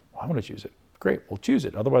you? Well, I want to choose it. Great, well, choose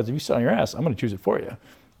it. Otherwise, if you sit on your ass, I'm going to choose it for you,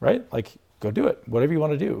 right? Like, go do it. Whatever you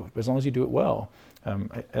want to do, as long as you do it well.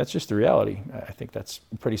 That's just the reality. I think that's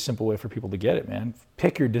a pretty simple way for people to get it, man.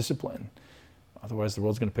 Pick your discipline. Otherwise, the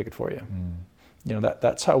world's going to pick it for you.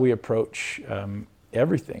 That's how we approach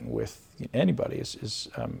everything with anybody is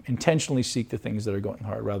intentionally seek the things that are going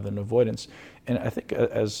hard rather than avoidance. And I think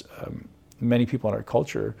as many people in our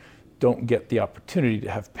culture don't get the opportunity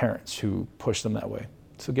to have parents who push them that way.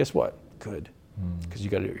 So guess what? Good, because you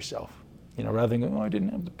got to do it yourself. Rather than going, oh, I didn't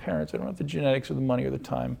have the parents, I don't have the genetics or the money or the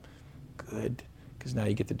time. Good, because now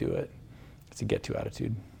you get to do it. It's a get-to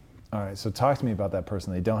attitude. All right, so talk to me about that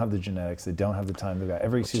person. They don't have the genetics, they don't have the time, they've got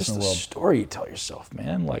every excuse in the world. It's just a story you tell yourself,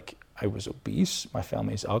 man. Like, I was obese, my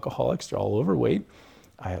family's alcoholics, they're all overweight.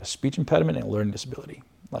 I had a speech impediment and a learning disability.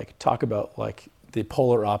 Like, talk about like the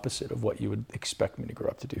polar opposite of what you would expect me to grow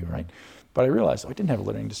up to do, right? But I realized, I didn't have a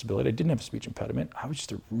learning disability, I didn't have a speech impediment. I was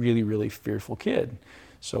just a really, really fearful kid.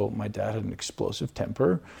 So my dad had an explosive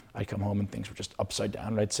temper. I'd come home and things were just upside down,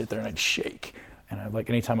 and I'd sit there and I'd shake. And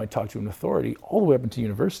anytime I talked to an authority, all the way up into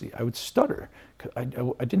university, I would stutter. I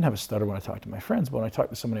didn't have a stutter when I talked to my friends, but when I talked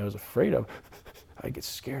to somebody I was afraid of, I'd get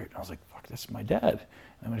scared. I was like, fuck, that's my dad.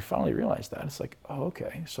 And when I finally realized that, it's like, oh,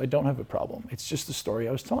 okay, so I don't have a problem. It's just the story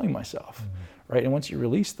I was telling myself, right? And once you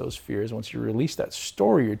release those fears, once you release that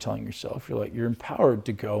story you're telling yourself, you're empowered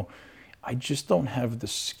to go, I just don't have the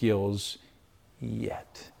skills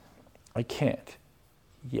yet. I can't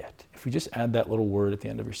yet. If we just add that little word at the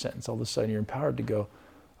end of your sentence, all of a sudden you're empowered to go,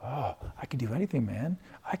 oh, I can do anything, man.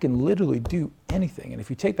 I can literally do anything. And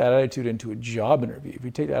if you take that attitude into a job interview, if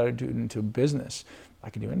you take that attitude into a business,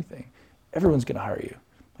 I can do anything. Everyone's going to hire you.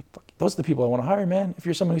 Like, fuck, those are the people I want to hire, man. If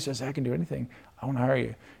you're someone who says, I can do anything, I want to hire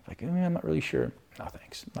you. Like, I'm not really sure. No,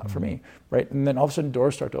 thanks. Not for me, right? And then all of a sudden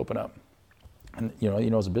doors start to open up. And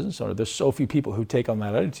as a business owner, there's so few people who take on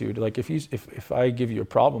that attitude. Like, if I give you a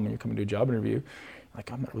problem and you're coming to a job interview, like,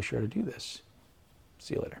 I'm not really sure how to do this.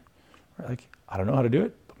 See you later. Right? Like, I don't know how to do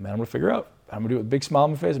it, but man, I'm gonna figure it out. I'm gonna do it with a big smile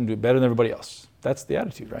on my face. I'm gonna do it better than everybody else. That's the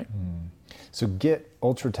attitude, right? So get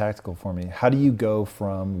ultra tactical for me. How do you go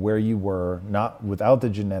from where you were, not without the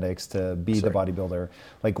genetics, to be the bodybuilder?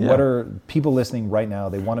 Like, what are people listening right now?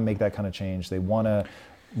 They want to make that kind of change. They want to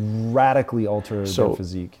radically alter their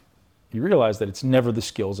physique. You realize that it's never the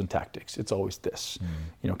skills and tactics. It's always this,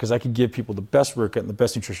 because I could give people the best workout and the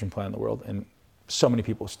best nutrition plan in the world, and so many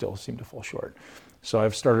people still seem to fall short. So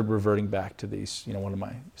I've started reverting back to these, one of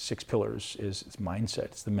my 6 pillars is mindset.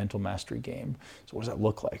 It's the mental mastery game. So what does that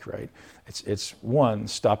look like, right? It's one,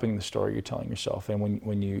 stopping the story you're telling yourself. And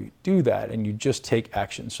when you do that and you just take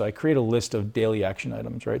action. So I create a list of daily action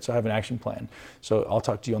items, right? So I have an action plan. So I'll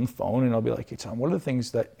talk to you on the phone and I'll be like, hey Tom, what are the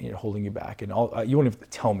things that holding you back? And you won't have to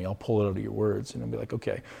tell me, I'll pull it out of your words and I'll be like,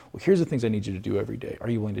 okay, well here's the things I need you to do every day.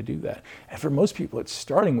 Are you willing to do that? And for most people, it's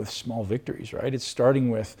starting with small victories, right? It's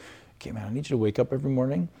starting with, okay, man, I need you to wake up every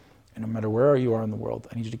morning, and no matter where you are in the world,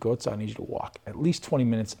 I need you to go outside, I need you to walk. At least 20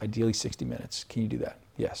 minutes, ideally 60 minutes. Can you do that?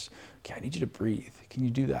 Yes. Okay, I need you to breathe. Can you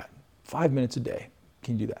do that? 5 minutes a day.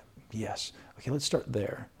 Can you do that? Yes. Okay, let's start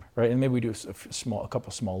there, right? And maybe we do a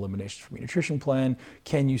couple small eliminations from your nutrition plan.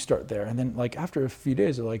 Can you start there? And then after a few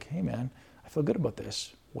days, they're like, hey man, I feel good about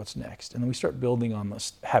this. What's next? And then we start building on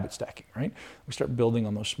this habit stacking, right? We start building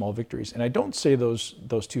on those small victories. And I don't say those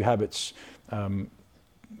 2 habits,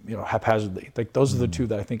 haphazardly. Those are the 2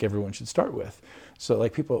 that I think everyone should start with. So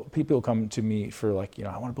people come to me for I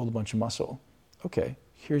want to build a bunch of muscle. Okay,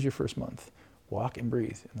 here's your first month. Walk and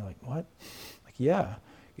breathe. And they're like, what? Yeah.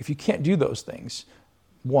 If you can't do those things,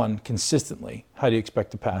 1, consistently, how do you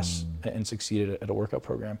expect to pass and succeed at a workout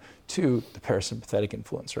program? 2, the parasympathetic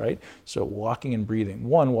influence, right? So walking and breathing.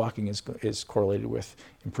 1, walking is correlated with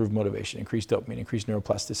improved motivation, increased dopamine, increased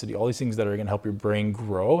neuroplasticity, all these things that are going to help your brain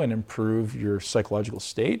grow and improve your psychological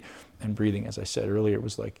state. And breathing, as I said earlier,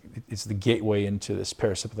 was it's the gateway into this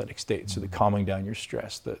parasympathetic state. So the calming down your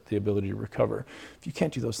stress, the ability to recover. If you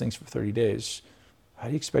can't do those things for 30 days, how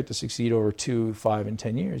do you expect to succeed over 2, 5, and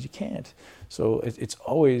 10 years? You can't. So it's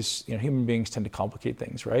always, human beings tend to complicate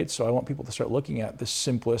things, right? So I want people to start looking at the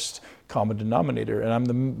simplest common denominator. And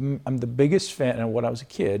I'm the biggest fan. And when I was a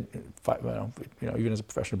kid, even as a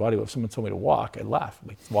professional bodybuilder, if someone told me to walk, I'd laugh.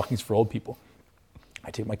 Walking's for old people. I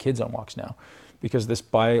take my kids on walks now because this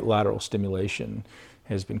bilateral stimulation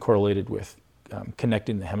has been correlated with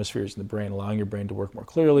connecting the hemispheres in the brain, allowing your brain to work more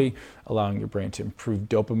clearly, allowing your brain to improve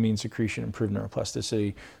dopamine secretion, improve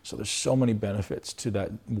neuroplasticity. So there's so many benefits to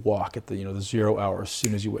that walk at the 0 hour as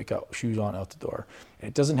soon as you wake up, shoes on, out the door. And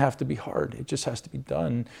it doesn't have to be hard. It just has to be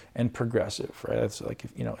done and progressive, right? That's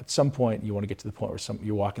at some point you want to get to the point where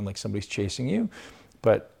you're walking like somebody's chasing you,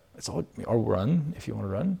 but it's all, or run if you want to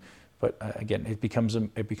run. But again, it becomes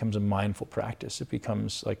a mindful practice. It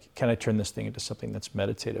becomes can I turn this thing into something that's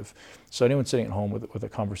meditative? So anyone sitting at home with a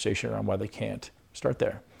conversation around why they can't, start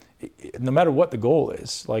there. No matter what the goal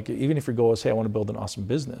is, even if your goal is, hey, I want to build an awesome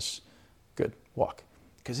business, good, walk.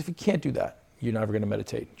 Because if you can't do that, you're never going to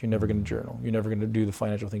meditate. You're never going to journal. You're never going to do the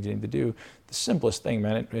financial things you need to do. The simplest thing,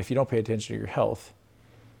 man, if you don't pay attention to your health,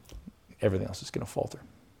 everything else is going to falter.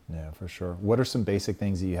 Yeah, for sure. What are some basic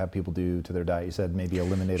things that you have people do to their diet? You said maybe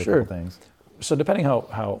eliminate a couple things. So depending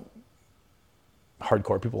how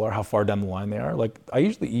hardcore people are, how far down the line they are, I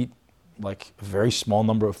usually eat a very small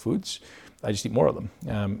number of foods. I just eat more of them.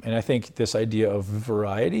 And I think this idea of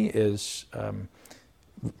variety is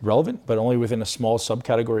relevant, but only within a small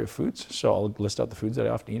subcategory of foods. So I'll list out the foods that I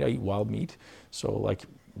often eat. I eat wild meat. So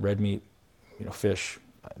red meat, fish.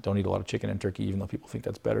 I don't eat a lot of chicken and turkey, even though people think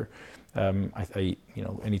that's better. I eat,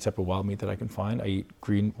 any type of wild meat that I can find. I eat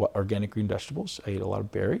organic green vegetables. I eat a lot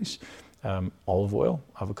of berries, olive oil,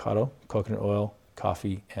 avocado, coconut oil,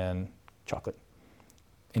 coffee, and chocolate.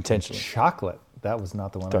 Intentionally. Chocolate? That was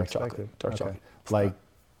not the one I expected. Dark chocolate.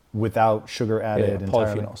 Without sugar added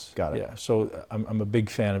entirely? Polyphenols. Got it. Yeah, so I'm a big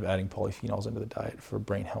fan of adding polyphenols into the diet for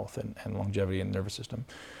brain health and longevity and nervous system.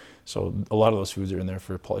 So a lot of those foods are in there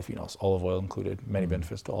for polyphenols, olive oil included, many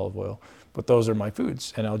benefits to olive oil. But those are my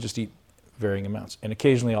foods, and I'll just eat varying amounts. And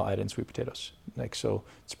occasionally I'll add in sweet potatoes. So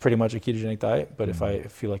it's pretty much a ketogenic diet, but if I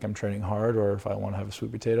feel like I'm training hard or if I want to have a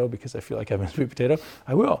sweet potato because I feel like having a sweet potato,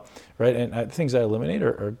 I will, right? And the things I eliminate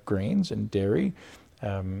are grains and dairy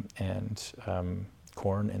and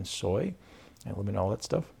corn and soy. I eliminate all that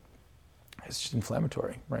stuff. It's just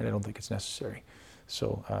inflammatory, right? I don't think it's necessary.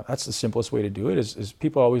 So that's the simplest way to do it is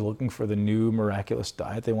people are always looking for the new miraculous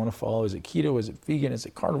diet they want to follow. Is it keto? Is it vegan? Is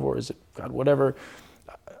it carnivore? Is it God, whatever?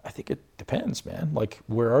 I think it depends, man.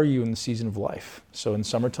 Where are you in the season of life? So in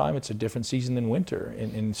summertime, it's a different season than winter.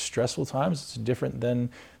 In stressful times, it's different than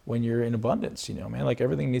when you're in abundance, man.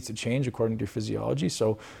 Everything needs to change according to your physiology.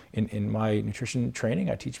 So in my nutrition training,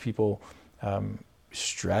 I teach people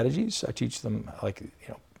strategies. I teach them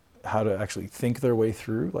how to actually think their way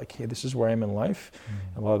through, like, hey, this is where I am in life.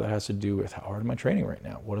 And a lot of that has to do with how hard am I training right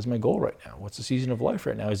now? What is my goal right now? What's the season of life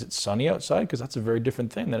right now? Is it sunny outside? Because that's a very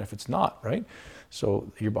different thing than if it's not, right?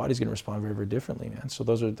 So your body's going to respond very, very differently, man. So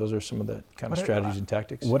those are some of the kind of strategies and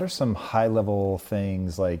tactics. What are some high-level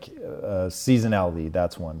things like seasonality?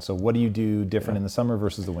 That's one. So what do you do different in the summer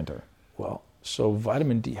versus the winter? Well, so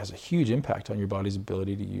vitamin D has a huge impact on your body's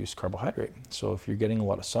ability to use carbohydrate. So if you're getting a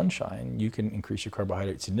lot of sunshine, you can increase your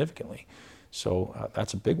carbohydrate significantly. So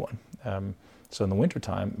that's a big one. So in the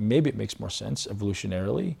wintertime, maybe it makes more sense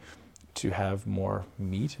evolutionarily to have more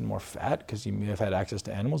meat and more fat, because you may have had access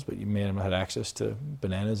to animals, but you may have had access to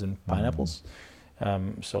bananas and pineapples.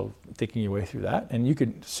 So thinking your way through that, and you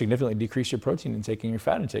could significantly decrease your protein intake and your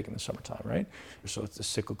fat intake in the summertime, right? So it's a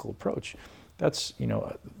cyclical approach. That's,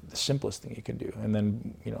 the simplest thing you can do. And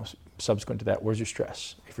then, subsequent to that, where's your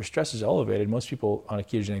stress? If your stress is elevated, most people on a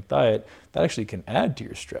ketogenic diet, that actually can add to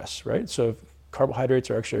your stress, right? So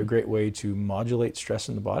carbohydrates are actually a great way to modulate stress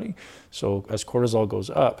in the body. So as cortisol goes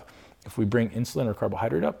up, if we bring insulin or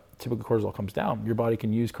carbohydrate up, typically cortisol comes down. Your body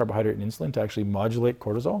can use carbohydrate and insulin to actually modulate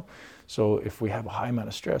cortisol. So if we have a high amount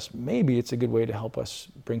of stress, maybe it's a good way to help us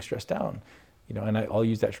bring stress down. And I'll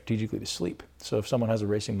use that strategically to sleep. So if someone has a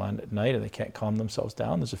racing mind at night and they can't calm themselves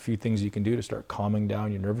down, there's a few things you can do to start calming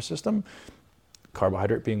down your nervous system.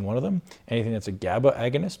 Carbohydrate being one of them. Anything that's a GABA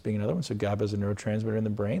agonist being another one. So GABA is a neurotransmitter in the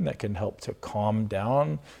brain that can help to calm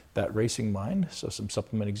down that racing mind. So some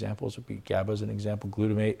supplement examples would be GABA as an example,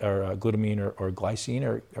 glutamine or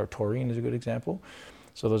glycine or taurine is a good example.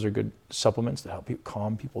 So those are good supplements to help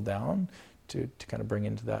calm people down to kind of bring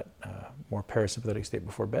into that more parasympathetic state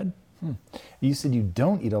before bed. You said you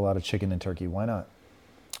don't eat a lot of chicken and turkey. Why not?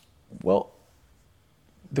 Well,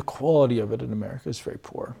 the quality of it in America is very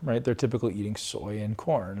poor, right? They're typically eating soy and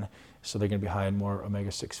corn, so they're going to be high in more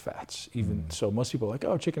omega-6 fats. Even so, most people are like,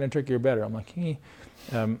 oh, chicken and turkey are better. I'm like, hey,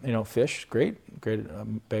 fish, great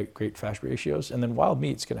fat ratios, and then wild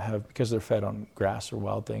meat's going to have, because they're fed on grass or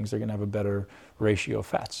wild things, they're going to have a better ratio of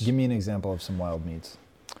fats. Give me an example of some wild meats.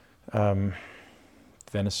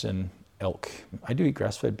 Venison, elk. I do eat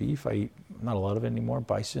grass-fed beef. I eat not a lot of it anymore.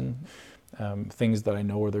 Bison. Things that I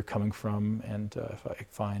know where they're coming from, and if I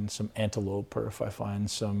find some antelope or if I find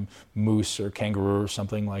some moose or kangaroo or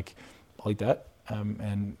something, like, I'll eat that.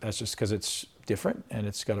 And that's just because it's different and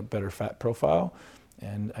it's got a better fat profile,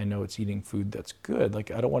 and I know it's eating food that's good.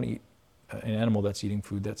 Like, I don't want to eat an animal that's eating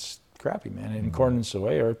food that's crappy, man. And corn and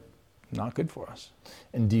soy are not good for us.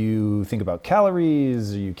 And do you think about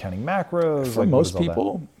calories? Are you counting macros? For most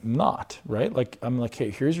people, not, right? Like, I'm like,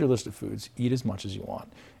 hey, here's your list of foods. Eat as much as you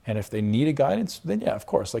want. And if they need a guidance, then yeah, of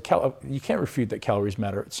course. Like, you can't refute that calories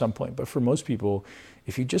matter at some point. But for most people,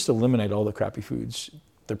 if you just eliminate all the crappy foods,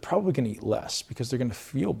 they're probably going to eat less because they're going to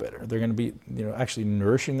feel better. They're going to be, actually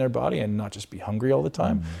nourishing their body and not just be hungry all the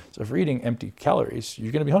time. So if you're eating empty calories,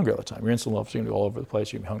 you're going to be hungry all the time. Your insulin levels are going to be all over the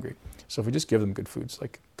place. You're going to be hungry. So if we just give them good foods,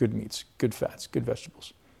 like good meats, good fats, good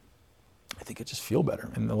vegetables, I think it just feel better,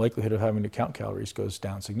 and the likelihood of having to count calories goes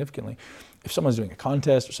down significantly. If someone's doing a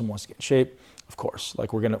contest or someone wants to get in shape, of course,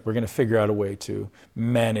 like we're gonna figure out a way to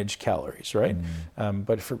manage calories, right?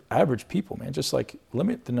 But for average people, man, just like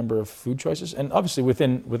limit the number of food choices. And obviously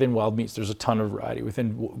within wild meats, there's a ton of variety.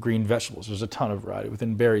 Within green vegetables, there's a ton of variety.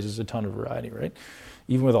 Within berries, there's a ton of variety, right?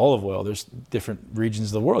 Even with olive oil, there's different regions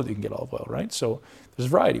of the world you can get olive oil, right? So there's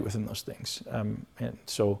variety within those things, and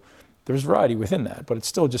so there's variety within that, but it's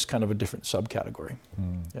still just kind of a different subcategory.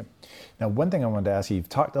 Yeah. Now, one thing I wanted to ask you, you've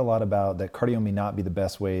talked a lot about that cardio may not be the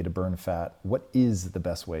best way to burn fat. What is the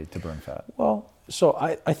best way to burn fat? Well, so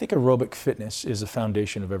I think aerobic fitness is a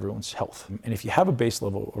foundation of everyone's health. And if you have a base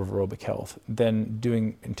level of aerobic health, then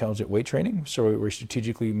doing intelligent weight training, so we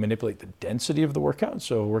strategically manipulate the density of the workout.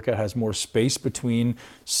 So a workout has more space between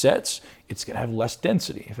sets, it's going to have less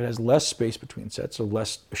density. If it has less space between sets, so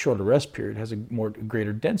a shorter rest period, has a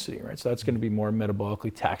greater density, right? So that's going to be more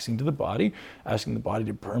metabolically taxing to the body, asking the body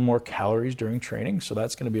to burn more calories during training. So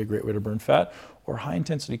that's going to be a great way to burn fat. Or high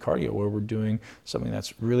intensity cardio, where we're doing something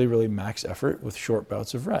that's really, really max effort with short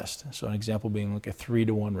bouts of rest. So an example being like a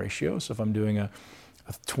 3-to-1 ratio. So if I'm doing a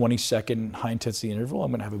 20-second high intensity interval, I'm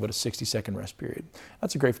going to have about a 60-second rest period.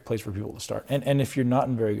 That's a great place for people to start. And if you're not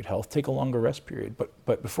in very good health, take a longer rest period.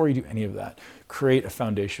 But before you do any of that, create a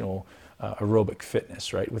foundational aerobic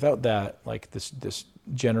fitness, right? Without that, like this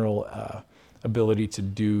general ability to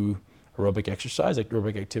do aerobic exercise, like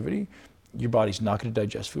aerobic activity, your body's not going to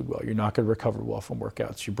digest food well. You're not going to recover well from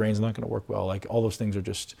workouts. Your brain's not going to work well. Like, all those things are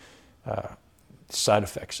just side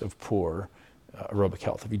effects of poor aerobic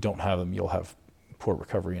health. If you don't have them, you'll have poor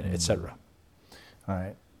recovery, and et cetera. All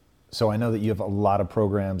right. So I know that you have a lot of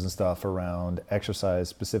programs and stuff around exercise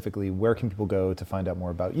specifically. Where can people go to find out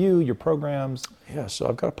more about you, your programs? Yeah, so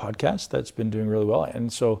I've got a podcast that's been doing really well.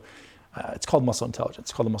 And so it's called Muscle Intelligence.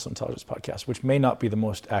 It's called the Muscle Intelligence Podcast, which may not be the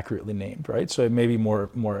most accurately named, right? So it may be more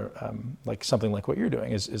like something like what you're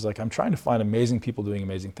doing is like, I'm trying to find amazing people doing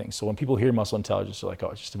amazing things. So when people hear muscle intelligence, they're like,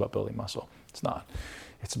 oh, it's just about building muscle. It's not.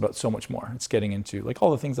 It's about so much more. It's getting into like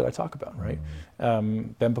all the things that I talk about, right?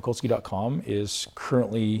 BenPakulski.com is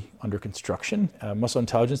currently under construction.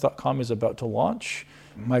 MuscleIntelligence.com is about to launch.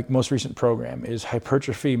 My most recent program is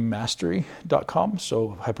HypertrophyMastery.com. So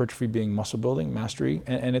hypertrophy being muscle building, mastery.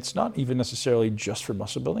 And it's not even necessarily just for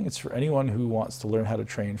muscle building. It's for anyone who wants to learn how to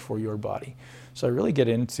train for your body. So I really get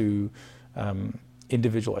into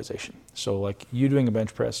individualization. So like you doing a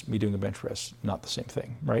bench press, me doing a bench press, not the same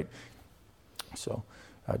thing, right? So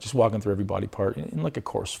just walking through every body part in like a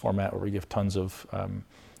course format where we give tons of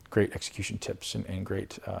great execution tips and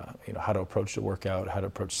great, how to approach the workout, how to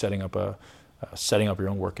approach setting up your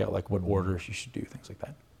own workout, like what orders you should do, things like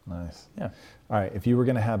that. Nice. Yeah. All right. If you were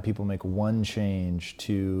going to have people make one change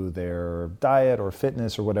to their diet or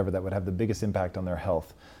fitness or whatever that would have the biggest impact on their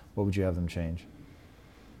health, what would you have them change?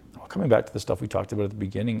 Well, coming back to the stuff we talked about at the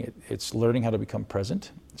beginning, it's learning how to become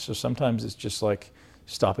present. So sometimes it's just like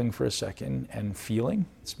stopping for a second and feeling.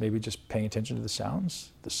 It's maybe just paying attention to the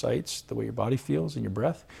sounds, the sights, the way your body feels and your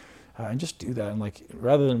breath. And just do that. And like,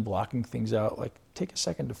 rather than blocking things out, like take a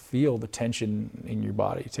second to feel the tension in your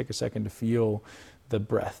body. Take a second to feel the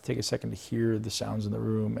breath. Take a second to hear the sounds in the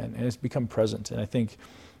room and it's become present. And I think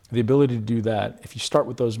the ability to do that, if you start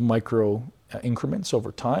with those micro increments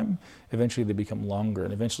over time, eventually they become longer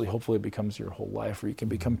and eventually hopefully it becomes your whole life where you can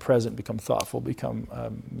become present, become thoughtful, become,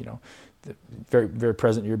 very, very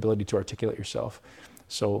present in your ability to articulate yourself.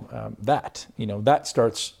 So that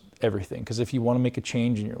starts everything. Because if you want to make a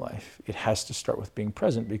change in your life, it has to start with being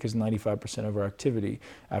present because 95% of our activity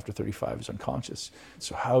after 35 is unconscious.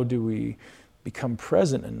 So how do we become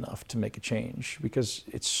present enough to make a change? Because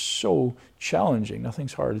it's so challenging.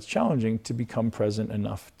 Nothing's hard. It's challenging to become present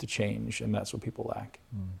enough to change. And that's what people lack.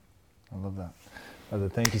 I love that. Brother,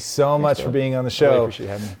 thank you so much for being on the show. I really appreciate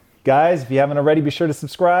having me. Guys, if you haven't already, be sure to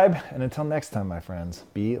subscribe. And until next time, my friends,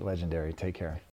 be legendary. Take care.